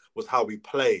so was how we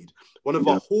played. One of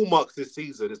our hallmarks this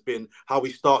season has been how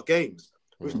we start games.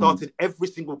 We've started every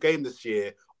single game this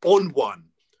year on one.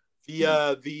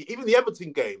 Even the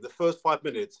Everton game, the first 5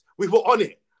 minutes, we were on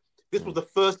it. This was the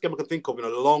first game I can think of in a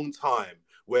long time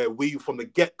where we, from the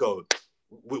get-go,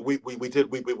 we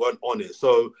weren't on it.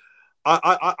 So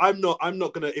I'm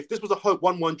not gonna. If this was a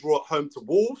 1-1 draw at home to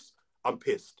Wolves, I'm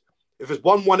pissed. If it's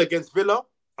 1-1 against Villa,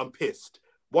 I'm pissed.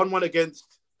 1-1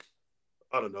 against,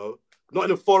 I don't know,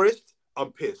 Nottingham Forest,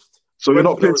 I'm pissed. So you're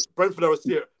not pissed. Brentford are a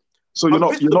serious. So you're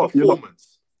not. You're not.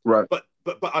 Right. But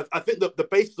I think that the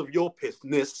basis of your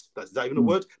pissedness, is that even a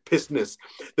word? Pissedness.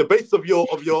 The basis of your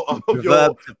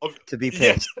to be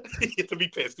pissed. Yeah, to be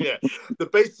pissed, yeah. The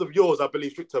basis of yours, I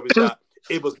believe, Stricto, is that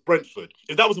it was Brentford.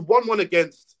 If that was 1-1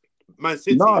 against Man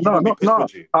City, you wouldn't be pissed,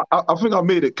 would you? I think I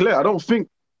made it clear. I don't think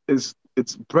it's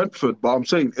Brentford, but I'm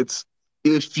saying it's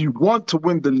if you want to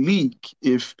win the league,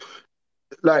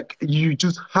 you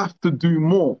just have to do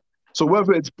more. So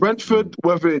whether it's Brentford,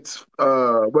 whether it's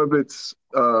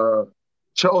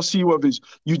Chelsea,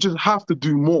 you just have to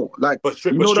do more. I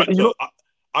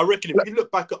reckon if you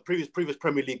look back at previous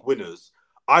Premier League winners,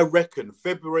 I reckon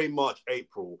February, March,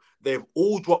 April, they've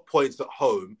all dropped points at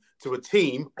home to a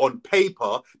team on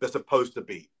paper they're supposed to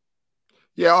beat.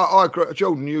 Yeah, I agree,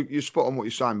 Jordan. You're spot on what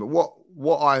you're saying. But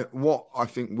what I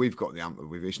think we've got the answer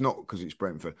with it's not because it's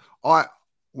Brentford.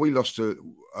 We lost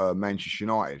to Manchester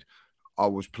United. I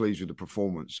was pleased with the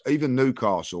performance. Even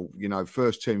Newcastle,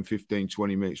 first 10, 15,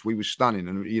 20 minutes, we were stunning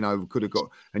and, we could have got...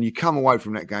 And you come away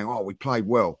from that game, we played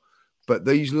well. But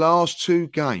these last two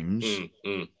games,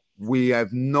 we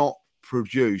have not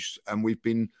produced and we've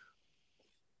been,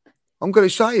 I'm going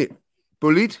to say it,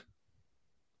 bullied,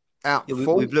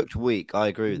 we've looked weak. I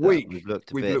agree with that.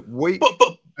 We've looked weak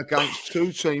against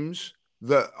two teams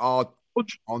that are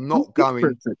not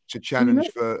going to challenge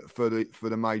for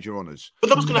the major honours. But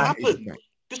that was going to happen.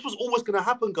 This was always going to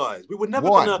happen, guys. We were never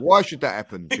going to... Why should that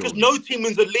happen, Because Jordan? no team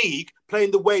in the league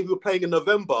playing the way we were playing in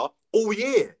November all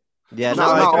year. Yeah,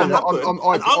 I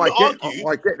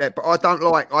get that, but I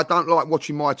don't like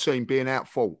watching my team being out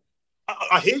full.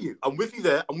 I hear you. I'm with you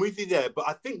there. But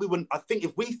I think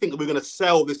if we think that we're going to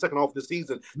sell this second half of the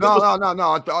season. No.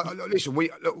 Listen,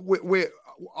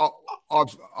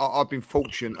 I've been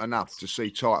fortunate enough to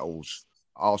see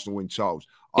Arsenal win titles.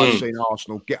 I've seen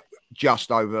Arsenal get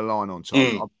just over the line on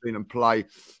titles. I've seen them play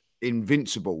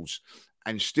invincibles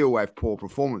and still have poor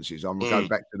performances. I'm going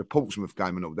back to the Portsmouth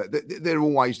game and all that. They're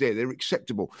always there. They're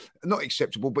acceptable. Not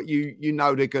acceptable, but you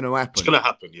know they're going to happen. It's going to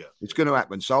happen, yeah. It's going to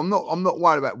happen. So I'm not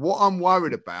worried about it. What I'm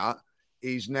worried about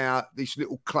is now this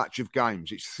little clutch of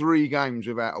games. It's 3 games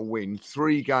without a win,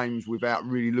 3 games without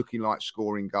really looking like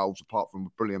scoring goals, apart from a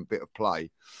brilliant bit of play.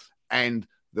 And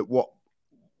that what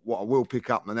I will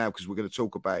pick up now, because we're going to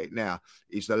talk about it now,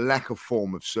 is the lack of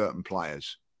form of certain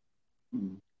players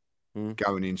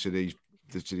going into this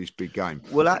big game.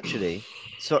 Well, actually,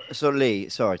 so Lee,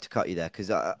 sorry to cut you there, because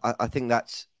I think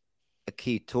that's a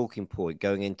key talking point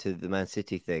going into the Man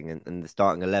City thing and the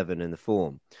starting 11 and the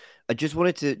form. I just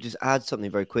wanted to add something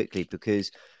very quickly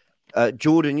because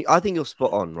Jordan, I think you're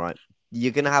spot on, right?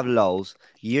 You're going to have lulls.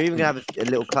 You're even going to have a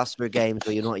little cluster of games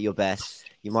where you're not at your best.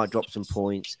 You might drop some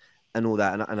points and all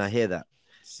that, and I hear that.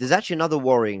 There's actually another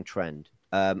worrying trend.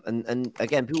 And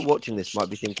again, people watching this might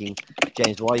be thinking,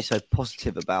 James, why are you so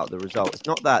positive about the result? It's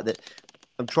not that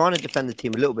I'm trying to defend the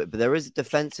team a little bit, but there is a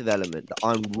defensive element that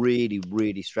I'm really,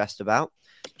 really stressed about.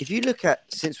 If you look at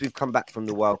since we've come back from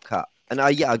the World Cup, and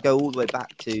I go all the way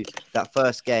back to that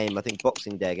first game, I think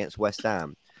Boxing Day against West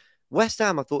Ham. West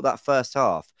Ham, I thought that first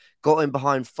half got in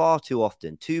behind far too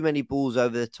often. Too many balls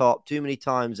over the top, too many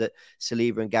times that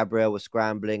Saliba and Gabriel were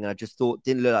scrambling. And I just thought,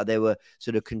 didn't look like they were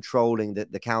sort of controlling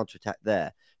the counter-attack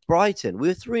there. Brighton, we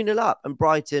were 3-0 up and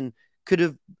Brighton could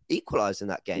have equalised in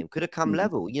that game, could have come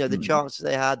level. The chances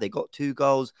they had, they got 2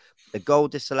 goals, a goal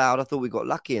disallowed. I thought we got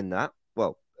lucky in that.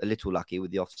 Well, a little lucky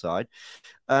with the offside.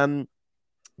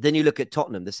 Then you look at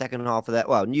Tottenham, the second half of that.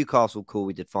 Well, Newcastle, cool,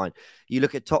 we did fine. You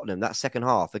look at Tottenham, that second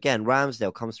half. Again,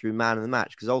 Ramsdale comes through man of the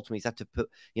match because ultimately he's had to put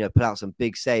out some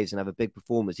big saves and have a big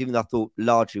performance, even though I thought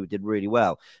largely we did really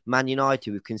well. Man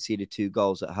United, we've conceded 2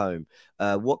 goals at home.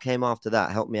 What came after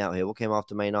that? Help me out here. What came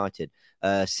after Man United?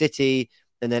 City,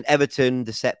 and then Everton,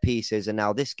 the set pieces, and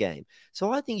now this game.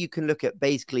 So I think you can look at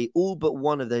basically all but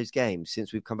one of those games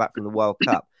since we've come back from the World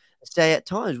Cup. Say at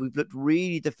times we've looked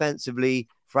really defensively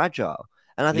fragile.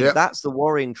 And I think that's the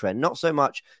worrying trend. Not so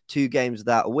much 2 games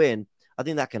without a win. I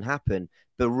think that can happen.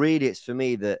 But really, it's for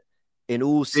me that in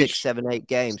all 6, 7, 8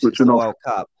 games since the World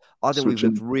Cup, I think we've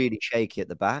looked really shaky at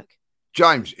the back.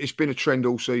 James, it's been a trend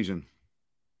all season.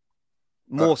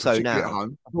 More so now. At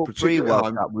home, I thought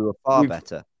pre-World Cup, we were far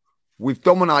better. We've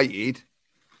dominated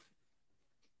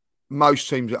most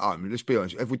teams at home. Let's be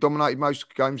honest. Have we dominated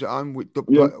most games at home?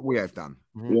 We have done.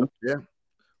 Yeah.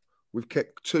 We've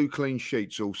kept 2 clean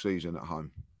sheets all season at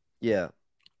home. Yeah.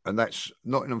 And that's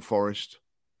Nottingham Forest,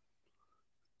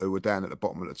 who were down at the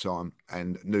bottom at the time,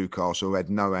 and Newcastle, who had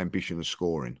no ambition of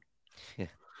scoring. Yeah.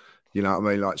 You know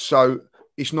what I mean? So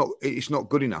it's not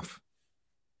good enough.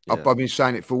 Yeah. I've been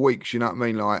saying it for weeks. You know what I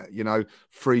mean? Like,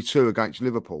 3-2 against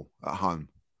Liverpool at home,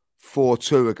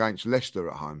 4-2 against Leicester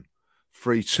at home,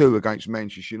 3-2 against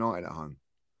Manchester United at home.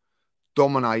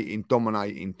 Dominating,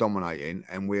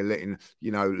 and we're letting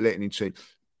into.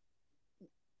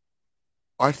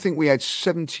 I think we had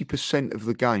 70% of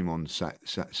the game on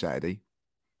Saturday,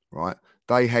 right?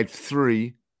 They had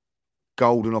 3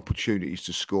 golden opportunities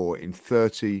to score in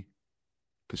 30%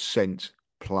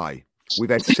 play. We've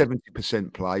had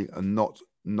 70% play and not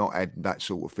had that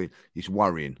sort of thing. It's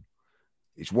worrying.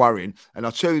 It's worrying. And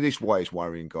I'll tell you this why it's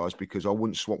worrying, guys, because I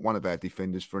wouldn't swap one of our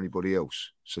defenders for anybody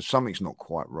else. So something's not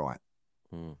quite right.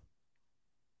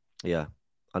 Yeah,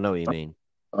 I know what you mean.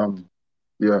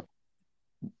 Yeah.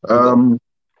 No,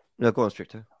 go on,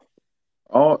 Stricter.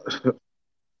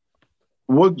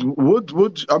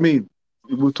 Would I mean,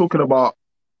 we're talking about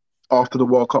after the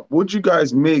World Cup. What'd you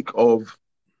guys make of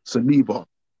Saliba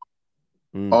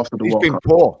after the World Cup? He's been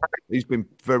poor. He's been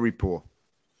very poor.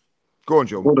 Go on,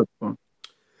 John.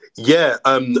 Yeah,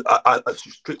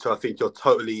 Stricter, I think you're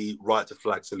totally right to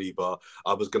flag Saliba.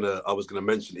 I was gonna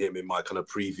mention him in my kind of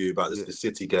preview about the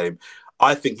City game.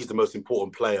 I think he's the most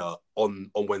important player on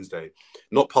Wednesday.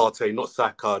 Not Partey, not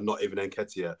Saka, not even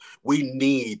Nketiah. We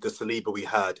need the Saliba we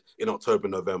had in October,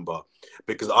 November,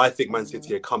 because I think Man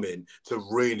City are coming to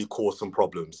really cause some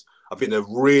problems. I think they're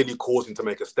really causing to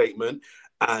make a statement,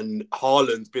 and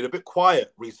Haaland's been a bit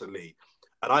quiet recently.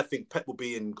 And I think Pep will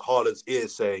be in Haaland's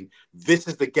ears saying, this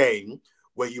is the game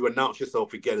where you announce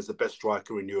yourself again as the best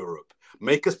striker in Europe.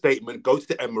 Make a statement, go to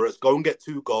the Emirates, go and get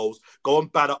 2 goals, go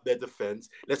and bat up their defence.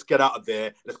 Let's get out of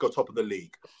there. Let's go top of the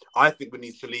league. I think we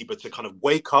need Saliba to kind of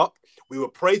wake up. We were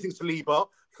praising Saliba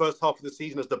first half of the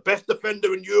season as the best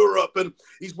defender in Europe, and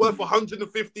he's worth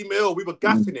 150 mil. We were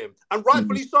gassing him, and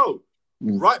rightfully so.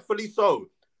 Rightfully so.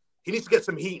 He needs to get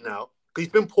some heat now because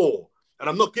he's been poor. And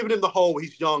I'm not giving him the whole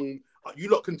he's young. You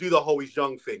lot can do the whole he's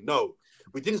young thing. No,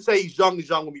 we didn't say he's young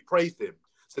when we praised him.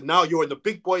 So now you're in the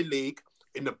big boy league,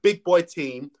 in the big boy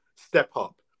team. Step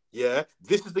up. Yeah,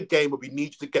 this is the game where we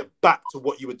need you to get back to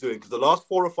what you were doing, because the last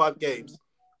 4 or 5 games,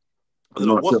 I don't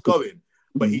know what's going,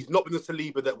 but he's not been the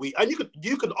Saliba that we. And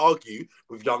you can argue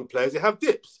with young players, they have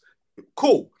dips.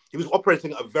 Cool. He was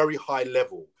operating at a very high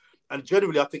level, and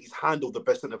generally, I think he's handled the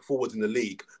best centre forwards in the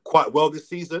league quite well this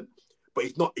season. But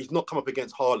he's not come up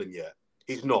against Haaland yet.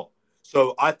 He's not.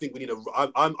 So I think we need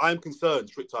I'm concerned,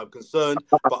 Strict. I'm concerned,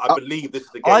 but I believe this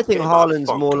is the game. I think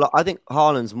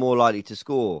Haaland's more likely to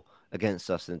score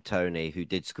against us than Tony, who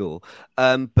did score.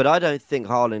 But I don't think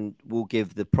Haaland will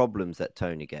give the problems that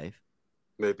Tony gave.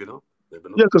 Maybe not. Yeah,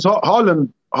 because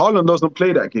Haaland doesn't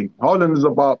play that game. Haaland is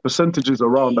about percentages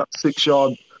around that 6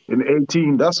 yard in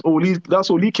 18. That's all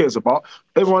he cares about.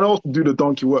 Everyone else will do the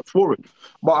donkey work for him.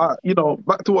 But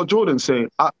back to what Jordan's saying,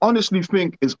 I honestly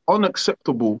think it's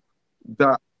unacceptable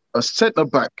that a centre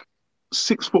back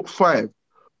 6'5"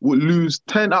 would lose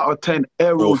 10 out of 10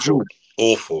 aerial duels.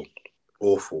 Awful.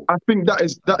 I think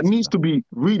that needs to be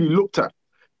really looked at.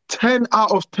 10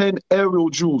 out of 10 aerial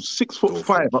duels,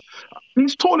 6'5".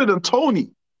 He's taller than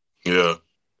Tony. Yeah.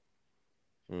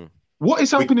 What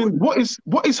is happening? What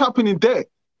is happening there?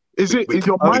 Is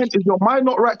your mind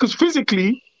not right? Because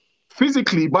physically,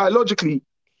 biologically,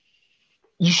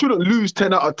 you shouldn't lose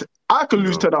 10 out of 10. I can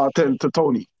lose 10 out of 10 to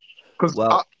Tony. Because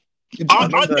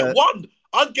I'd get 1.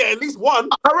 I'd get at least 1.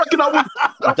 I reckon I would.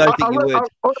 I don't think you would.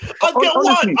 I'd get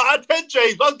 1 out of 10,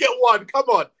 James. I'd get 1. Come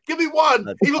on, give me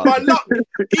 1. Even by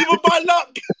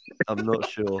luck. I'm not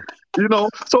sure.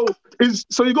 So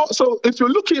if you're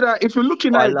looking at it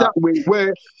that way,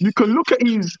 where you can look at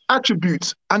his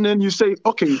attributes and then you say,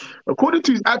 okay, according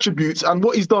to his attributes and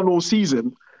what he's done all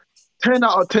season, 10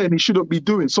 out of 10 he shouldn't be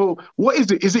doing. So what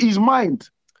is it? Is it his mind?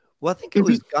 Well, I think it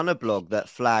was Gunnerblog that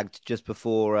flagged just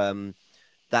before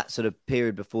that sort of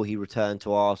period before he returned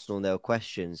to Arsenal and there were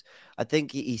questions. I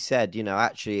think he said,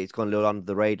 actually it's gone a little under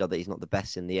the radar that he's not the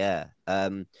best in the air.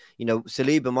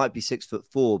 Saliba might be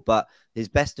 6'4", but his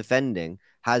best defending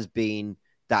has been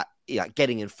that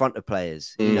getting in front of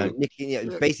players,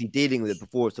 basically dealing with it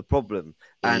before it's a problem.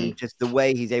 And just the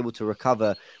way he's able to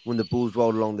recover when the ball's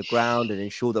rolled along the ground and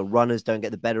ensure that runners don't get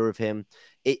the better of him.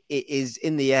 It is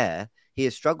in the air. He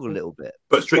has struggled a little bit.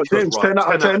 But Stricter's right. 10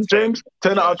 out of 10, James.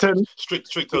 10 out of 10.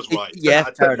 Stricter's right. Yeah,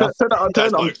 fair enough. 10 out of 10.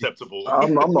 That's not acceptable.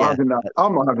 I'm not having that.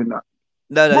 I'm not having that.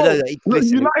 No.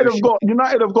 Listen,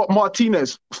 United have got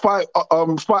Martinez. How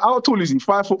tall is he?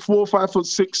 5'4",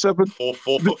 5'6", 7".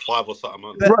 4'5" or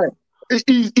something. Man. Right.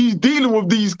 He's dealing with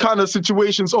these kind of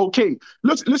situations. Okay,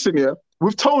 listen here.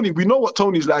 With Tony, we know what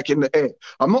Tony's like in the air.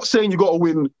 I'm not saying you got to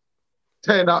win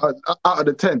 10 out of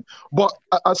the 10, but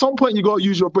at some point you got to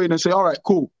use your brain and say, all right,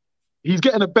 cool. He's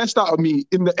getting the best out of me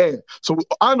in the air. So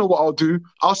I know what I'll do.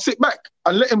 I'll sit back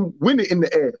and let him win it in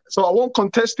the air. So I won't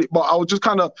contest it, but I'll just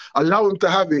kind of allow him to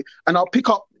have it, and I'll pick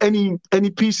up any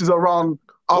pieces around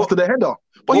after the header.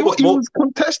 But he was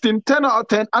contesting 10 out of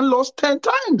 10 and lost 10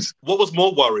 times. What was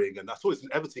more worrying, and I saw it's an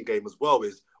Everton game as well,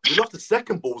 is we lost the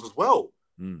second balls as well.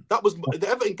 That was the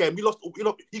Everton game. We lost.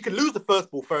 You can lose the first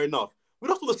ball, fair enough. We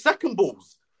lost all the second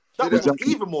balls. That was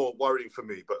even more worrying for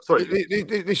me. But sorry,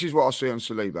 this is what I see on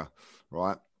Saliba,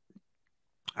 right?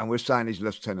 And we're saying he's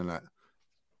lost 10 and that.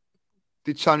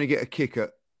 Did Tony get a kick at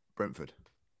Brentford?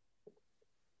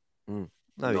 No,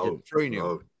 he didn't. 3-0.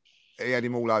 No. He had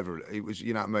him all over it. He was,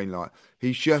 you know what I mean? Like,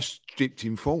 he's just dipped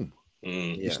in form.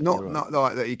 It's not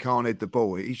like that he can't head the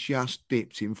ball. He's just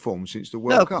dipped in form since the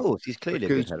World Cup. Of course, he's clearly a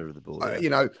good header of the ball. Yeah.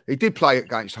 You know, he did play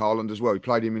against Haaland as well. He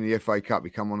played him in the FA Cup. He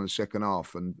came on in the second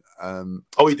half, and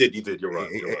he did. You're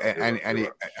right.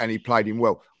 And he played him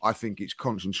well. I think it's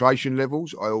concentration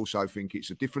levels. I also think it's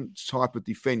a different type of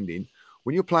defending.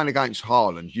 When you're playing against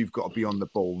Haaland, you've got to be on the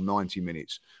ball 90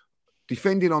 minutes.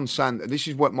 Defending on Sunday, this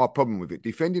is what my problem with it.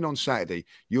 Defending on Saturday,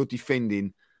 you're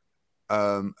defending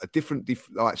a different,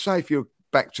 like say if you're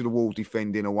back to the wall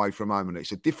defending away from home, and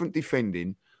it's a different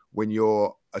defending when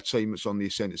you're a team that's on the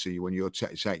ascendancy. When you're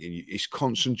attacking, it's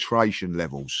concentration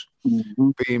levels,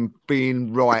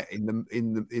 being right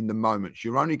in the moments.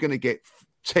 You're only going to get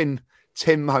 10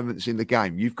 moments in the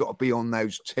game. You've got to be on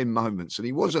those 10 moments, and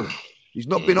he wasn't. He's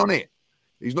not been on it.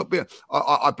 He's not been.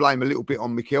 I blame a little bit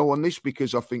on Mikel on this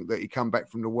because I think that he come back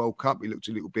from the World Cup. He looked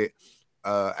a little bit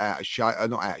out of shape.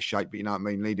 Not out of shape, but you know what I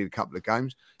mean. Needed a couple of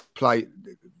games.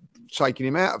 Taking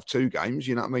him out of 2 games.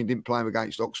 You know what I mean. Didn't play him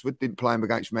against Oxford. Didn't play him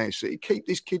against Man City. Keep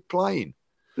this kid playing.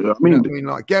 Yeah, you know what I mean.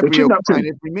 Like Gabriel playing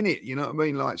every minute. You know what I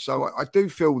mean. Like so, I do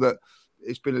feel that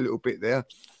it's been a little bit there.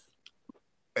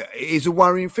 It is a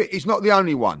worrying fit. He's not the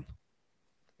only one.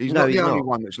 He's not the only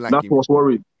one that's lacking. That's what's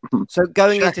worried. So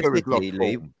going into City,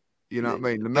 Lee, you know what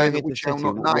I mean? The man that we shall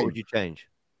not name. What would you change?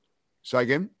 Say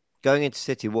again? Going into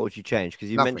City, what would you change? Because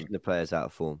you mentioned the players out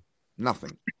of form.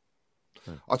 Nothing.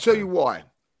 I'll tell you why.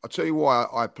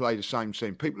 I play the same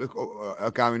team. People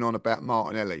are going on about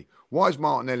Martinelli. Why has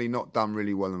Martinelli not done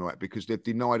really well tonight? Because they've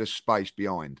denied us space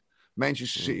behind.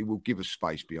 Manchester City will give us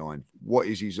space behind. What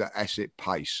is his asset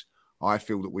pace? I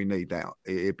feel that we need that.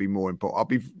 It'd be more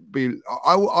important.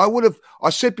 I would have.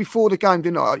 I said before the game,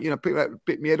 didn't I? You know, people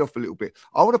bit my head off a little bit.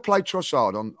 I would have played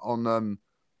Trossard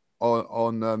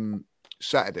on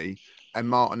Saturday, and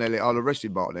Martinelli. I'll have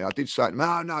rested Martinelli. I did say,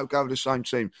 no, go with the same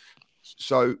team.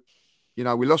 So, you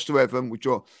know, we lost to Everton. We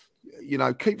draw. You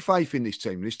know, keep faith in this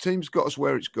team. This team's got us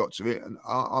where it's got to it, and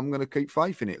I'm going to keep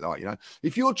faith in it. Like, you know,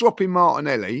 if you're dropping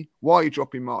Martinelli, why are you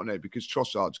dropping Martinelli? Because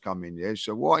Trossard's come in, yeah.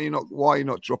 So why are you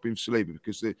not dropping Saliba?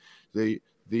 Because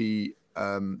the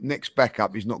next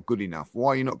backup is not good enough. Why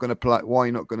are you not going to play? Why are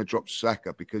you not going to drop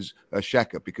Xhaka? Because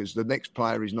the next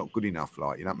player is not good enough.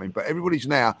 Like, you know what I mean? But everybody's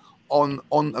now on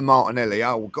Martinelli.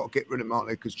 Oh, we've got to get rid of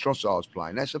Martinelli because Trossard's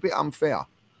playing. That's a bit unfair.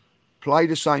 Play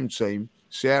the same team.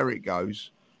 See how it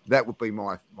goes. That would be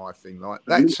my thing. Like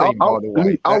that team, by the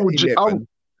way,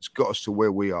 it's got us to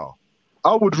where we are.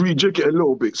 I would rejig it a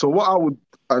little bit. So what I would,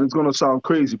 and it's going to sound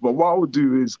crazy, but what I would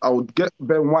do is I would get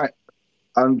Ben White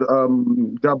and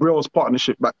Gabriel's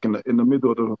partnership back in the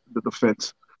middle of the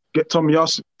defense. Get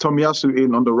Tomiyasu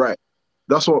in on the right.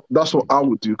 That's what I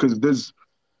would do, because there's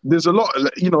a lot.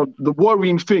 You know, the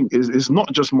worrying thing is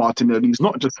not just Martinelli, it's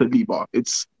not just Saliba.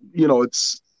 It's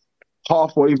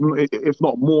half, or even if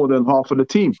not more than half of the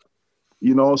team,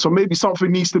 you know. So maybe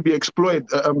something needs to be explored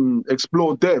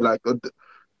there. Like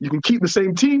you can keep the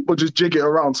same team, but just jig it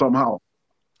around somehow.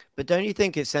 But don't you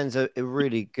think it sends a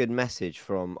really good message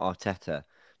from Arteta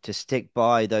to stick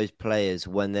by those players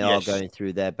when they are going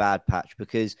through their bad patch?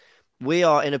 Because we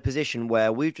are in a position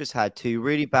where we've just had 2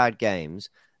 really bad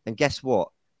games, and guess what?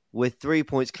 We're 3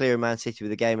 points clear of Man City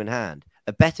with a game in hand,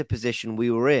 a better position we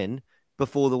were in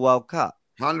before the World Cup.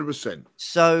 100%.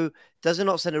 So does it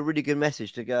not send a really good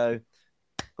message to go,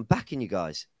 I'm backing you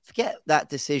guys. Forget that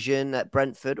decision at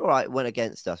Brentford. All right, went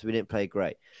against us. We didn't play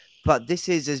great. But this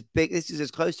is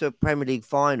as close to a Premier League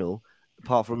final,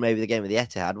 apart from maybe the game of the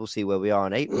Etihad, we'll see where we are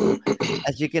in April,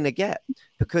 as you're going to get.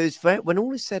 Because when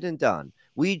all is said and done,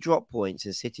 we drop points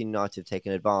and City United have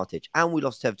taken advantage, and we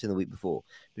lost to Everton the week before.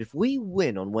 But if we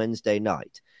win on Wednesday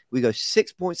night, we go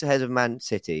 6 points ahead of Man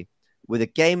City, with a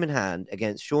game in hand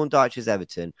against Sean Dyche's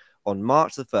Everton on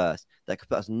March the 1st, that could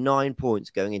put us 9 points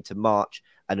going into March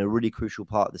and a really crucial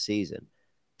part of the season.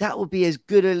 That would be as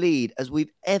good a lead as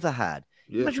we've ever had.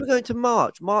 Yeah. Imagine we're going to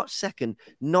March 2nd,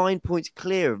 9 points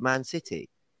clear of Man City.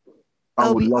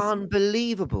 That would be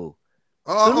unbelievable.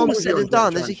 When all is said and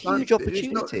done, there's a huge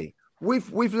opportunity.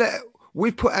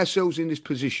 we've put ourselves in this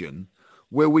position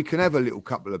where we can have a little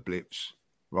couple of blips,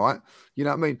 right? You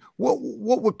know what I mean?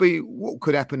 What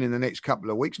could happen in the next couple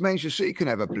of weeks? Manchester City can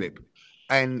have a blip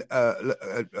and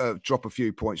drop a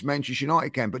few points. Manchester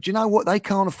United can, but do you know what? They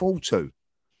can't afford to.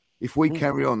 If we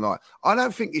carry on like, I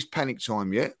don't think it's panic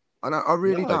time yet. I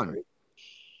really don't.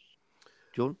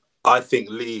 John? I think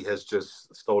Lee has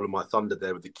just stolen my thunder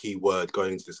there with the key word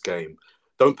going into this game.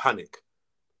 Don't panic.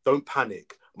 Don't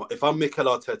panic. If I'm Mikel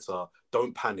Arteta,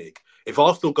 don't panic. If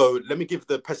Arsenal go, let me give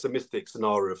the pessimistic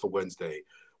scenario for Wednesday.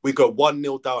 We go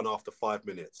 1-0 down after 5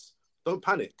 minutes. Don't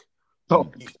panic.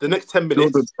 Stop. The next 10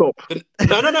 minutes. Jordan, stop. No.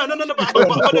 But I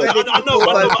know.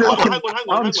 Hang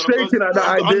on. I'm shaking at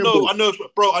that idea. I know,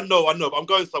 bro. I know. But I'm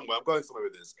going somewhere.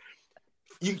 With this.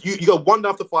 You go 1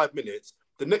 after 5 minutes.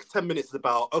 The next 10 minutes is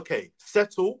about, okay,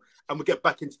 settle and we get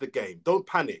back into the game. Don't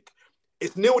panic.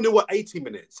 It's 0-0 at 80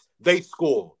 minutes. They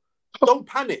score. Don't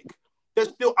panic. There's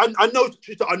still, I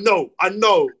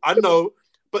know,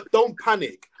 but don't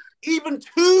panic. Even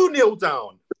 2-0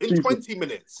 down in 20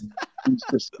 minutes.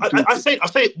 I say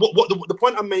what the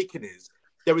point I'm making is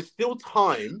there is still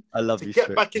time to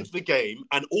get back into the game.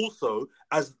 And also,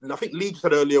 as I think Lee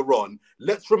said earlier on,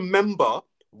 let's remember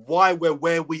why we're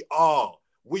where we are.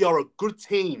 We are a good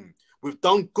team. We've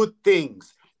done good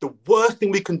things. The worst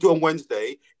thing we can do on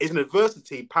Wednesday is in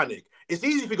adversity, panic. It's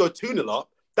easy if you go 2-0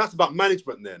 up. That's about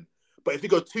management then. But if you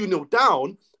go 2-0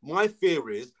 down, my fear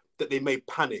is that they may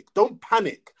panic. Don't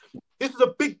panic. This is a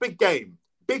big game.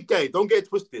 Big game. Don't get it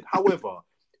twisted. However,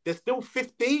 there's still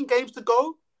 15 games to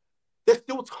go. There's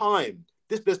still time.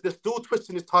 There's still twists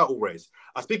in this title race.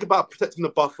 I speak about protecting the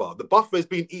buffer. The buffer is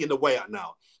being eaten away at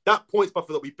now. That points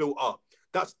buffer that we built up,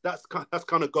 that's kind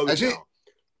of going now.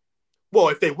 Well,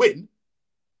 if they win,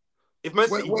 if Man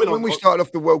City win when we started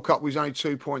off the World Cup, we was only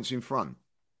 2 points in front.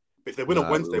 If they win on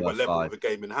Wednesday, we're level with a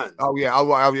game in hand. Oh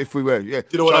yeah, if we were, yeah. Do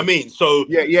you know what I mean? So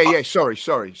yeah. Sorry.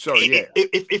 Yeah.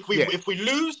 If we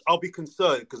lose, I'll be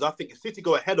concerned because I think if City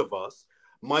go ahead of us,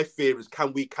 my fear is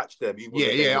can we catch them?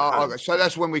 So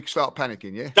that's when we start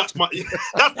panicking. Yeah. That's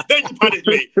then you panic,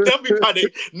 Lee. Then we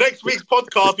panic. Next week's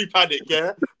podcast, we panic.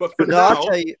 Yeah. But for now,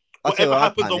 whatever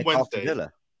happens on Wednesday.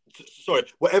 Sorry,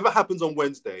 whatever happens on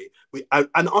Wednesday,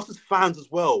 and us as fans as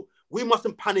well. We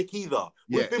mustn't panic either.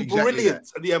 We've been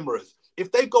brilliant at the Emirates. If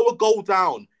they go a goal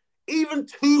down, even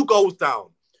 2 goals down,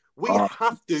 we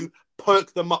have to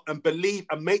perk them up and believe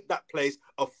and make that place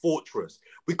a fortress.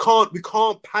 We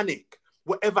can't panic.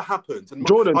 Whatever happens. And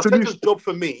Jordan, Arteta's job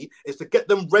for me is to get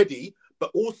them ready, but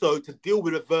also to deal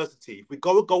with adversity. If we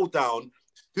go a goal down,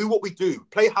 do what we do.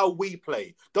 Play how we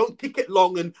play. Don't kick it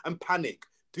long and panic.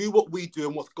 Do what we do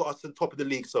and what's got us to the top of the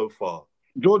league so far.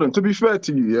 Jordan, to be fair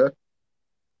to you, yeah,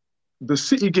 the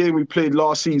City game we played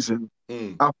last season,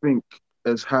 I think,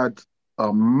 has had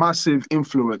a massive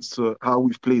influence to how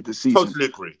we've played the season. Totally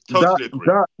agree.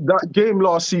 That game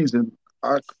last season,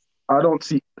 I don't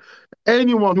see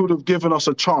anyone who would have given us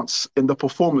a chance in the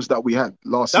performance that we had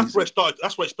last season. That's where it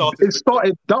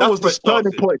started. That was the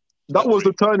turning point. That was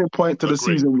the turning point to the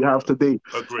season we have today.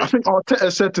 Agreed. I think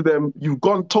Arteta said to them, you've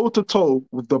gone toe-to-toe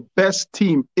with the best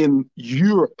team in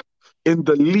Europe, in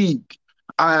the league,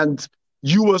 and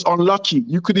you was unlucky.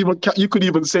 You could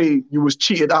even say you was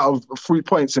cheated out of 3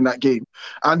 points in that game.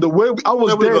 And the way I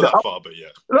was there,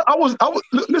 I was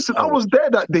there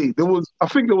that day.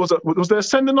 Was there a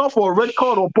sending off or a red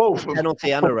card or both?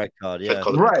 Penalty and a red card, yeah.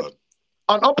 Right.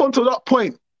 And up until that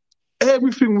point,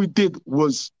 everything we did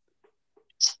was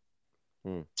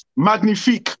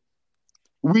magnifique.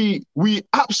 We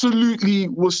absolutely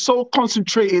was so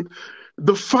concentrated.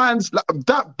 The fans,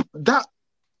 that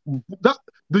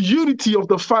the unity of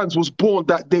the fans was born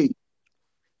that day.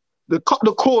 They cut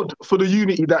the cord for the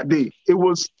unity that day. It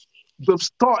was the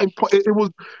starting point. It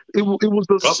was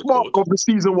the spark of the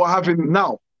season we're having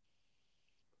now.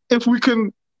 If we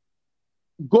can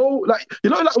go like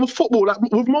with football, like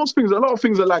with most things, a lot of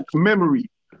things are like memory.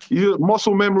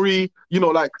 Muscle memory,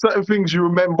 like certain things you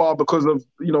remember because of,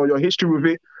 your history with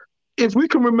it. If we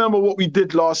can remember what we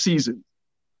did last season,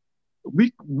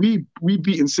 we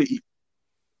beaten City.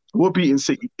 We're beating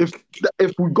City. If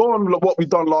we go on what we've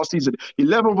done last season,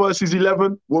 11 versus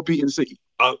 11, we're beating City.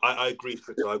 I agree,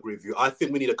 Victor. I agree with you. I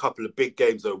think we need a couple of big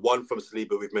games, though. One from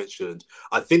Saliba we've mentioned.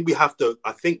 I think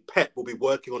Pep will be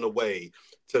working on a way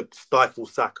to stifle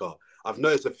Saka. I've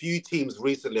noticed a few teams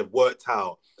recently have worked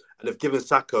out and have given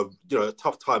Saka,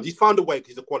 tough times. He's found a way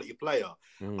because he's a quality player.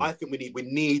 I think we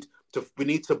need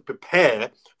to prepare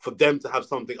for them to have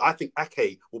something. I think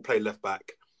Ake will play left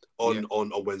back on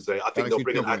Wednesday. I think they'll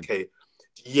bring in Ake.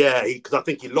 Yeah, because I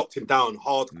think he locked him down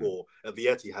hardcore at the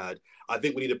Etihad. I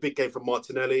think we need a big game from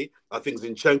Martinelli. I think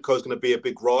Zinchenko is going to be a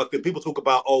big role. I think people talk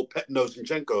about, Pep knows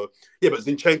Zinchenko. Yeah, but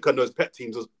Zinchenko knows Pep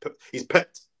teams. He's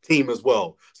Pep's team as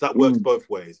well, so that works both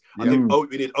ways. I think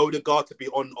we need Odegaard to be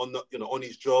on on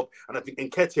his job, and I think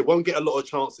Nketiah won't get a lot of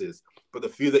chances, but the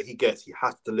few that he gets, he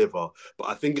has to deliver. But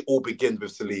I think it all begins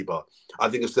with Saliba. I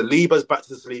think if Saliba's back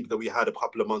to the Saliba that we had a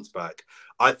couple of months back,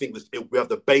 I think we have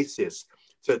the basis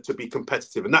to be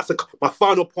competitive, and that's my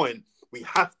final point. We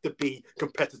have to be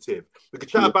competitive. We can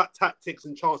chat about tactics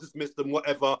and chances missed and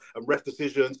whatever and ref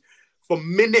decisions.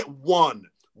 From minute one,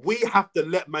 we have to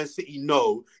let Man City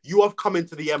know you have come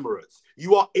into the Emirates.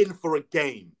 You are in for a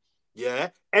game. Yeah?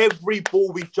 Every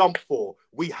ball we jump for,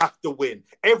 we have to win.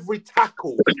 Every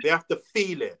tackle, they have to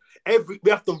feel it.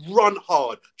 We have to run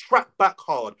hard, track back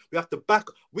hard. We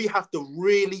have to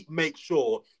really make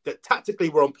sure that tactically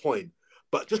we're on point.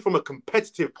 But just from a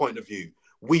competitive point of view,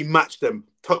 we match them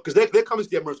because they're coming to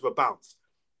the Emirates with a bounce.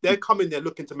 They're coming there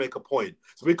looking to make a point.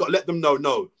 So we've got to let them know,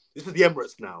 no, this is the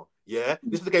Emirates now. Yeah,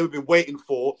 this is the game we've been waiting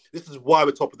for. This is why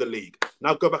we're top of the league.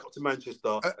 Now go back up to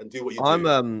Manchester and do what you do.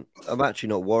 I'm actually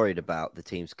not worried about the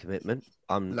team's commitment.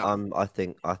 I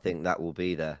think that will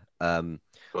be there. And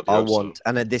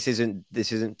this isn't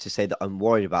to say that I'm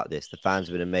worried about this. The fans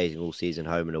have been amazing all season,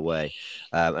 home and away.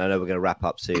 And I know we're going to wrap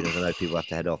up soon, as I know people have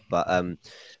to head off.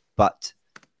 But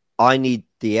I need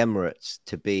the Emirates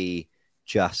to be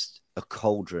just a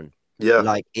cauldron. Yeah,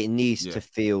 like it needs to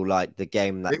feel like the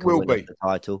game that will win the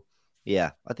title.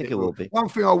 Yeah, I think it will be. One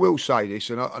thing I will say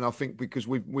this, and I think because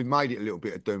we've made it a little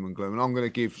bit of doom and gloom, and I'm going to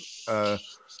give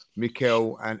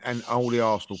Mikel and all the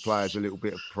Arsenal players a little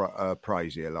bit of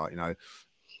praise here. Like,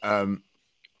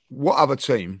 what other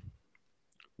team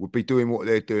would be doing what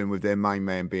they're doing with their main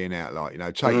man being out? Like,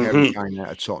 take Harry Kane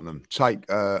out of Tottenham, take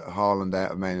Haaland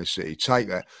out of Man City, take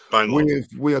that.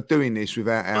 We are doing this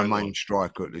without our main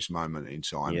striker at this moment in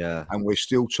time, and we're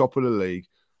still top of the league.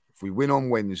 If we win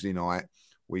on Wednesday night,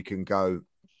 we can go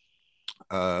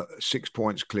 6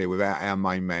 points clear without our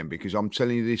main man, because I'm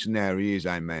telling you this now, he is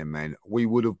our main man. We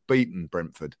would have beaten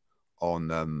Brentford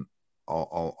on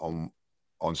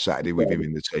Saturday with him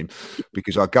in the team,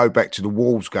 because I go back to the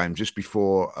Wolves game just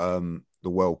before the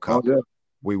World Cup.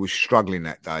 We were struggling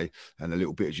that day, and a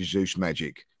little bit of Jesus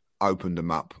magic opened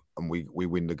them up, and we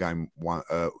win the game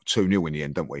 2-0 in the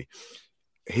end, don't we?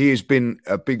 He has been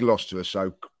a big loss to us.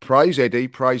 So praise Eddie,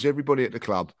 praise everybody at the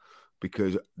club,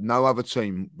 because no other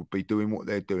team would be doing what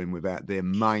they're doing without their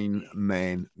main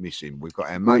man missing. We've got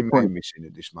our main man missing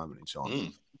at this moment in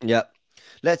time. Yep.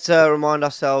 Let's remind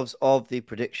ourselves of the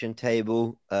prediction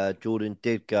table. Jordan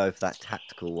did go for that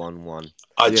tactical 1-1.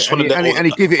 And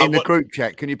he give it in the group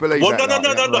chat. Can you believe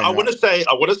that? No. I want to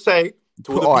say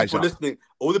to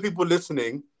all the people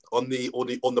listening on the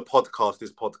podcast,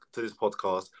 this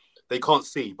podcast, they can't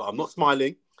see, but I'm not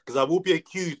smiling, because I will be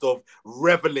accused of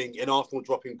reveling in Arsenal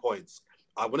dropping points.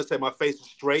 I want to say my face is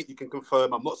straight. You can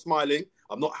confirm I'm not smiling.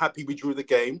 I'm not happy we drew the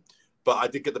game, but I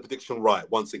did get the prediction right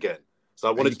once again. So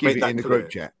I wanted to make that in the clear. group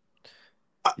chat.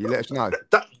 You let us know.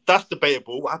 That's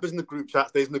debatable. What happens in the group chat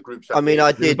stays in the group chat. I mean,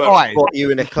 I did put you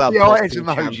in a club. I don't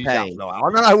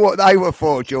know what they were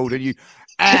for, Jordan. You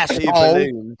asshole.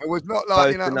 It was not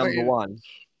like number one.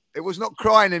 It was not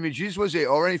crying images, was it,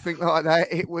 or anything like that?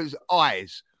 It was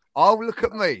eyes. Oh, look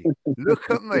at me.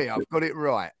 Look at me. I've got it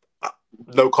right.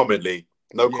 No comment, Lee.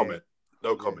 No comment.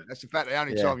 No comment. That's the fact the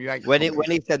only time you ain't. When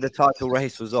he said the title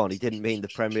race was on, he didn't mean the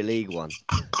Premier League one.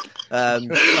 Come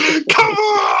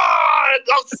on!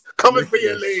 I'm coming for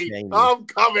you, Lee. I'm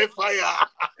coming for you.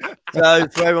 So,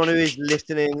 for everyone who is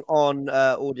listening on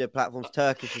audio platforms,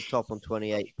 Turkish is top on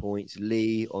 28 points,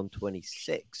 Lee on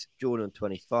 26, Jordan on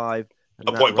 25. And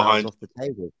a point behind. Off the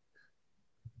table.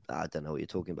 I don't know what you're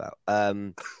talking about.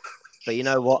 But you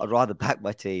know what? I'd rather back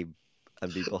my team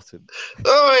and be bottom.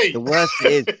 Oi! The worst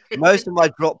is, most of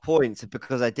my drop points are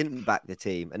because I didn't back the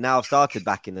team, and now I've started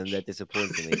backing them. They're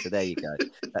disappointing me. So there you go.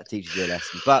 That teaches you a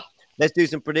lesson. But let's do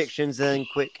some predictions and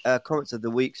quick comments of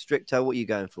the week. Stricto, what are you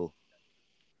going for?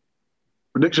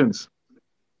 Predictions.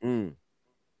 2-1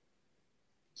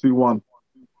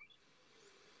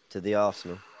 to the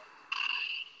Arsenal.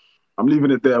 I'm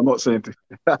leaving it there. I'm not saying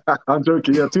I'm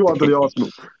joking. Yeah, 2-1 to the Arsenal.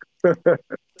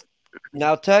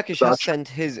 Now, Turkish has sent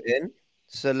his in.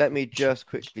 So let me just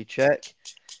quickly check.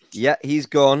 Yeah, he's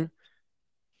gone.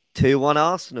 2-1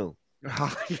 Arsenal.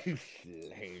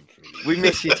 We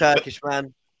miss you, Turkish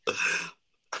man.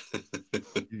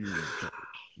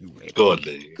 Go on,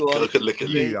 Lee. Go on. Look at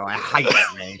Lee. I hate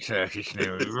that man, Turkish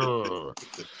now.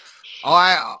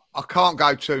 I can't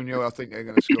go 2-0. I think they're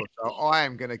going to score. So I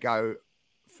am going to go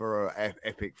for an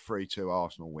epic 3-2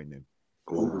 Arsenal winning.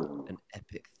 An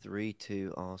epic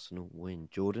 3-2 Arsenal win.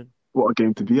 Jordan? What a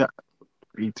game to be at.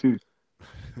 3-2.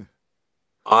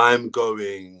 I'm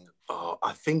going.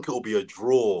 I think it will be a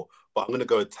draw, but I'm going to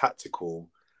go tactical.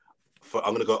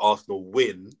 I'm going to go Arsenal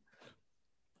win.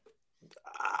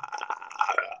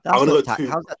 How's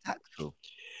that tactical?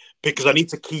 Because I need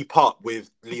to keep up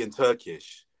with Lee and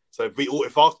Turkish. So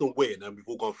if Arsenal win and we've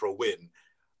all gone for a win,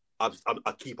 I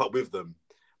keep up with them.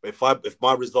 But if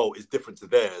my result is different to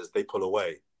theirs, they pull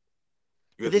away.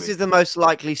 But this is the most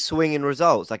likely swing in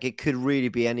results. Like, it could really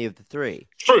be any of the three.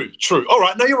 True. All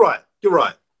right. No, you're right.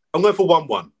 I'm going for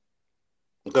 1-1.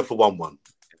 I'm going for 1-1.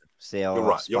 See how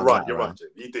You're right.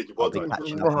 You did. You well done.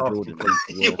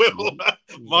 You will.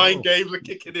 Mind games are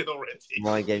kicking in already.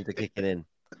 Mind games are kicking in.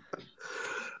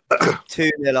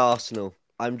 2-0 Arsenal.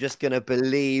 I'm just going to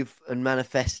believe and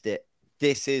manifest it.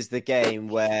 This is the game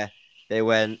where they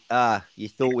went, you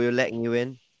thought we were letting you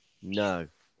in? No.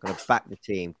 Going to back the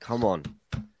team. Come on,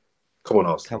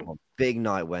 Arsenal. Come on. Big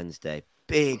night Wednesday.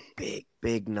 Big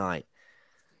night.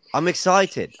 I'm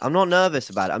excited. I'm not nervous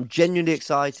about it. I'm genuinely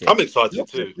excited. I'm excited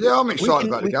too. Yeah, I'm excited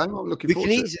about the game. I'm looking forward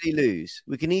to it.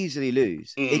 We can easily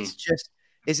lose. It's just,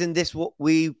 isn't this what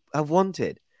we have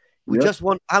wanted? We just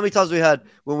want, how many times have we heard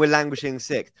when we're languishing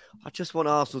sixth? I just want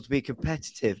Arsenal to be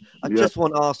competitive. I just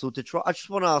want Arsenal to try. I just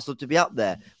want Arsenal to be up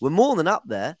there. We're more than up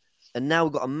there. And now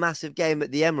we've got a massive game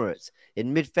at the Emirates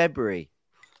in mid-February.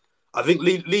 I think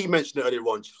Lee mentioned it earlier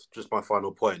on, just my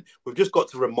final point. We've just got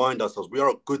to remind ourselves we are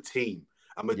a good team.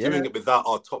 And we're doing it without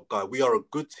our top guy. We are a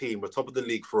good team. We're top of the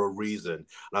league for a reason. And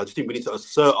I just think we need to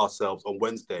assert ourselves on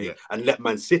Wednesday and let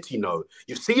Man City know.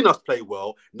 You've seen us play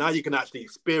well. Now you can actually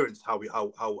experience how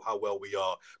well we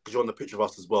are, because you're on the pitch with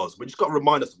us as well. So we just got to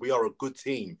remind us we are a good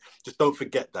team. Just don't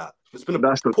forget that. It's been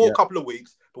a poor couple of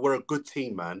weeks, but we're a good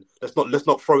team, man. Let's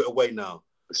not throw it away now.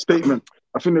 Statement.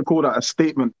 I think they call that a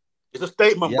statement. It's a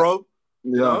statement, bro.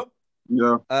 Yeah.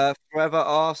 Forever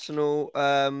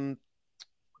Arsenal.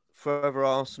 Forever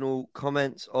Arsenal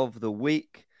comments of the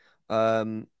week. What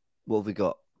have we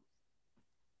got?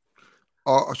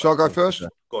 Shall I go first?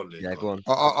 Go on, Lee. Yeah, go on.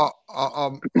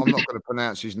 I'm not going to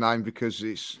pronounce his name because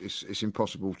it's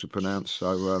impossible to pronounce.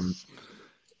 So,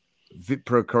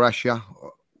 Vipra Karasha,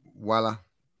 Walla.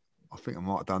 I think I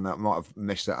might have done that. I might have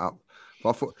messed that up. But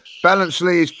I thought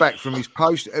Balancely is back from his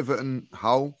post-Everton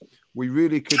hole. We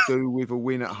really could do with a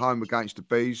win at home against the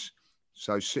Bees.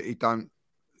 So City don't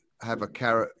have a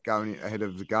carrot going ahead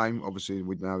of the game. Obviously,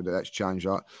 we know that's changed,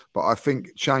 right? But I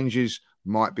think changes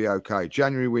might be okay.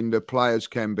 January window, players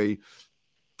can be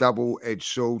double-edged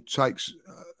sword. Takes. Do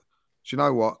you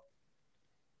know what?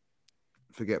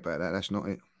 Forget about that. That's not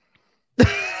it.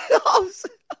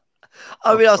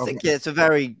 I was thinking it's a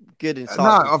very good insight. No,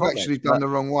 I've actually done the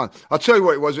wrong one. I'll tell you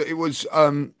what it was. It was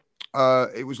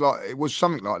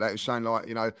something like that. It was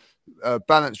saying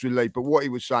balanced relief. But what he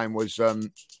was saying was,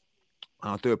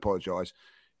 I do apologise.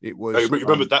 It was. You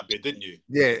remembered that bit, didn't you?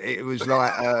 Yeah, it was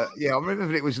like, I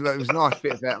remember it was a nice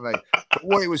bit about me. But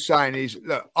what he was saying is,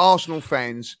 look, Arsenal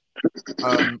fans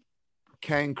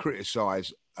can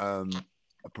criticise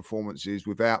performances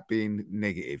without being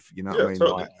negative. You know what I mean?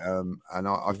 Totally. And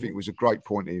I think it was a great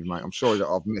point he made. I'm sorry that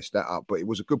I've messed that up, but it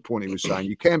was a good point he was saying.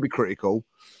 You can be critical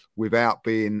without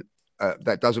being.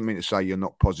 That doesn't mean to say you're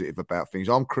not positive about things.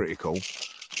 I'm critical,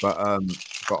 but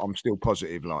I'm still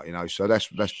positive, So that's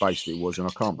basically it was, and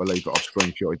I can't believe that I've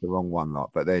screenshotted the wrong one,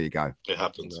 But there you go. It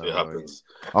happens. It happens.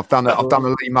 I've done a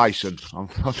Lee Mason.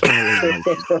 It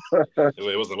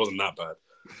wasn't that bad.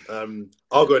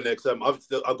 I'll go next. I've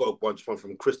got a bunch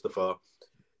from Christopher.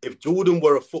 If Jordan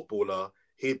were a footballer,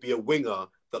 he'd be a winger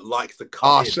that likes to cut.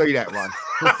 I see that one.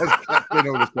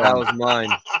 That was mine.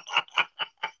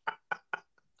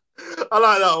 I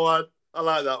like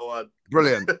that one.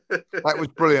 Brilliant. That was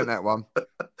brilliant, that one.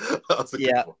 That's a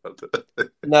good one.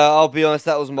 No, I'll be honest,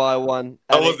 that was my one.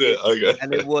 That was it. Okay.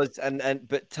 And it was,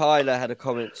 but Tyler had a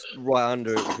comment right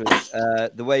under it, which was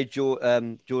the way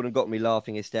Jordan got me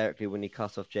laughing hysterically when he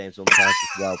cut off James on purpose.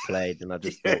 Well played, and I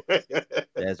just thought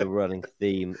there's a running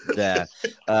theme there.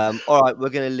 All right, we're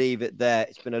going to leave it there.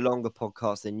 It's been a longer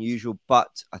podcast than usual,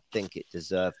 but I think it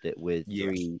deserved it with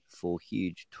 3-4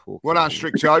 huge talk. Well done,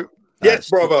 Stricto.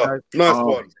 Yes, brother. Nice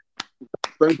one.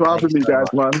 Thanks for having me, guys,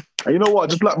 man. And you know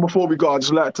what? Just before we go, I'd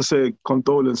just like to say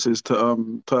condolences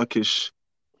to Turkish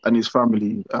and his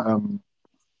family, and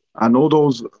all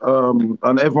those and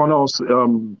everyone else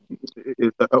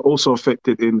also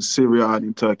affected in Syria and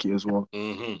in Turkey as well.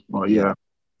 Mm-hmm. But yeah.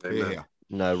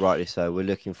 No, rightly so. We're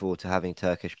looking forward to having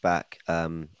Turkish back.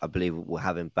 I believe we'll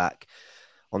have him back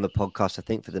on the podcast, I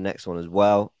think, for the next one as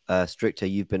well. Stricter,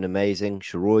 you've been amazing.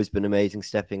 Sharoy's been amazing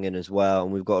stepping in as well.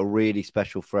 And we've got a really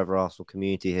special Forever Arsenal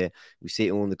community here. We see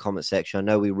it all in the comment section. I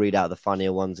know we read out the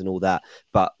funnier ones and all that,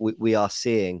 but we are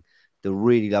seeing the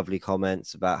really lovely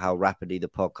comments about how rapidly the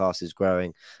podcast is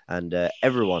growing. And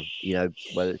everyone, you know,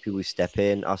 whether it's people who step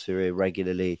in, us who are here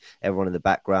regularly, everyone in the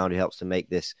background who helps to make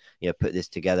this, you know, put this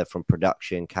together from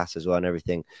production, Cass as well, and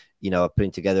everything, you know, are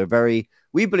putting together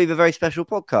we believe a very special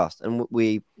podcast. And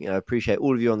we, you know, appreciate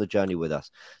all of you on the journey with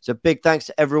us. So big thanks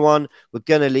to everyone. We're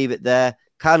going to leave it there.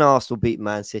 Can Arsenal beat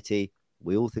Man City?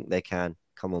 We all think they can.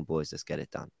 Come on, boys, let's get it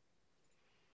done.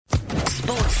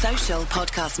 Sports Social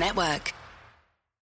Podcast Network.